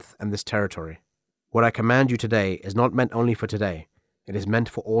 this month, and this territory. What I command you today is not meant only for today, it is meant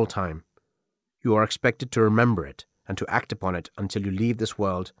for all time. You are expected to remember it and to act upon it until you leave this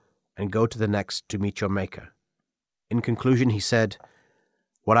world and go to the next to meet your Maker. In conclusion, he said,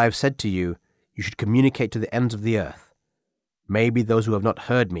 What I have said to you, you should communicate to the ends of the earth. Maybe those who have not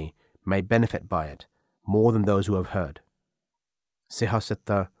heard me may benefit by it more than those who have heard. Sihah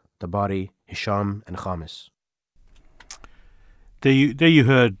Sitta, Tabari, Hisham, and Khamis. There you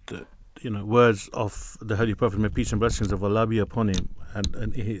heard, words of the Holy Prophet, may peace and blessings of Allah be upon him,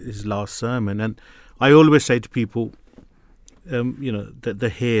 and his last sermon. And I always say to people, that the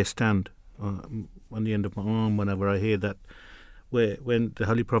hair stand on the end of my arm whenever I hear that, when the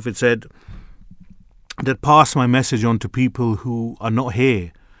Holy Prophet said that pass my message on to people who are not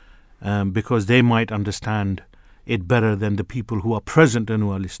here, because they might understand it better than the people who are present and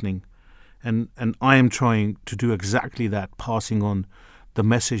who are listening. And I am trying to do exactly that, passing on the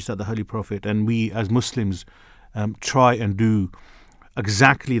message that the Holy Prophet and we as Muslims try and do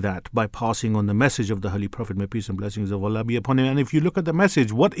exactly that by passing on the message of the Holy Prophet, may peace and blessings of Allah be upon him. And if you look at the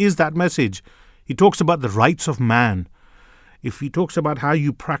message, what is that message? He talks about the rights of man. If he talks about how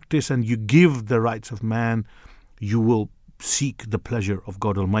you practice and you give the rights of man, you will seek the pleasure of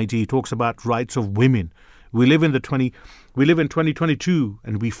God Almighty. He talks about rights of women. We live in 2022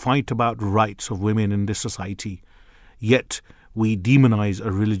 and we fight about rights of women in this society. Yet we demonize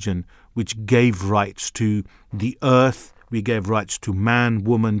a religion which gave rights to the earth, we gave rights to man,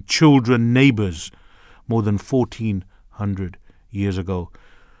 woman, children, neighbors more than 1400 years ago.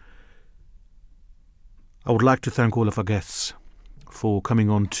 I would like to thank all of our guests for coming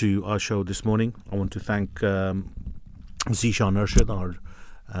on to our show this morning. I want to thank Zishan Arshad,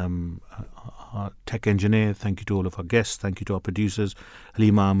 our tech engineer. Thank you to all of our guests. Thank you to our producers,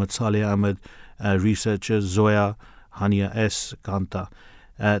 Halima Ahmed, Saleh Ahmed, researchers, Zoya, Hania S, Kanta.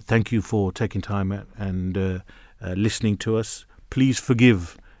 Thank you for taking time and listening to us. Please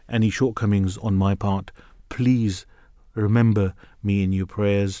forgive any shortcomings on my part. Please remember me in your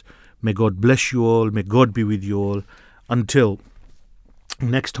prayers. May God bless you all. May God be with you all. Until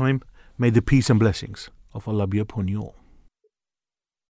next time, may the peace and blessings of Allah be upon you all.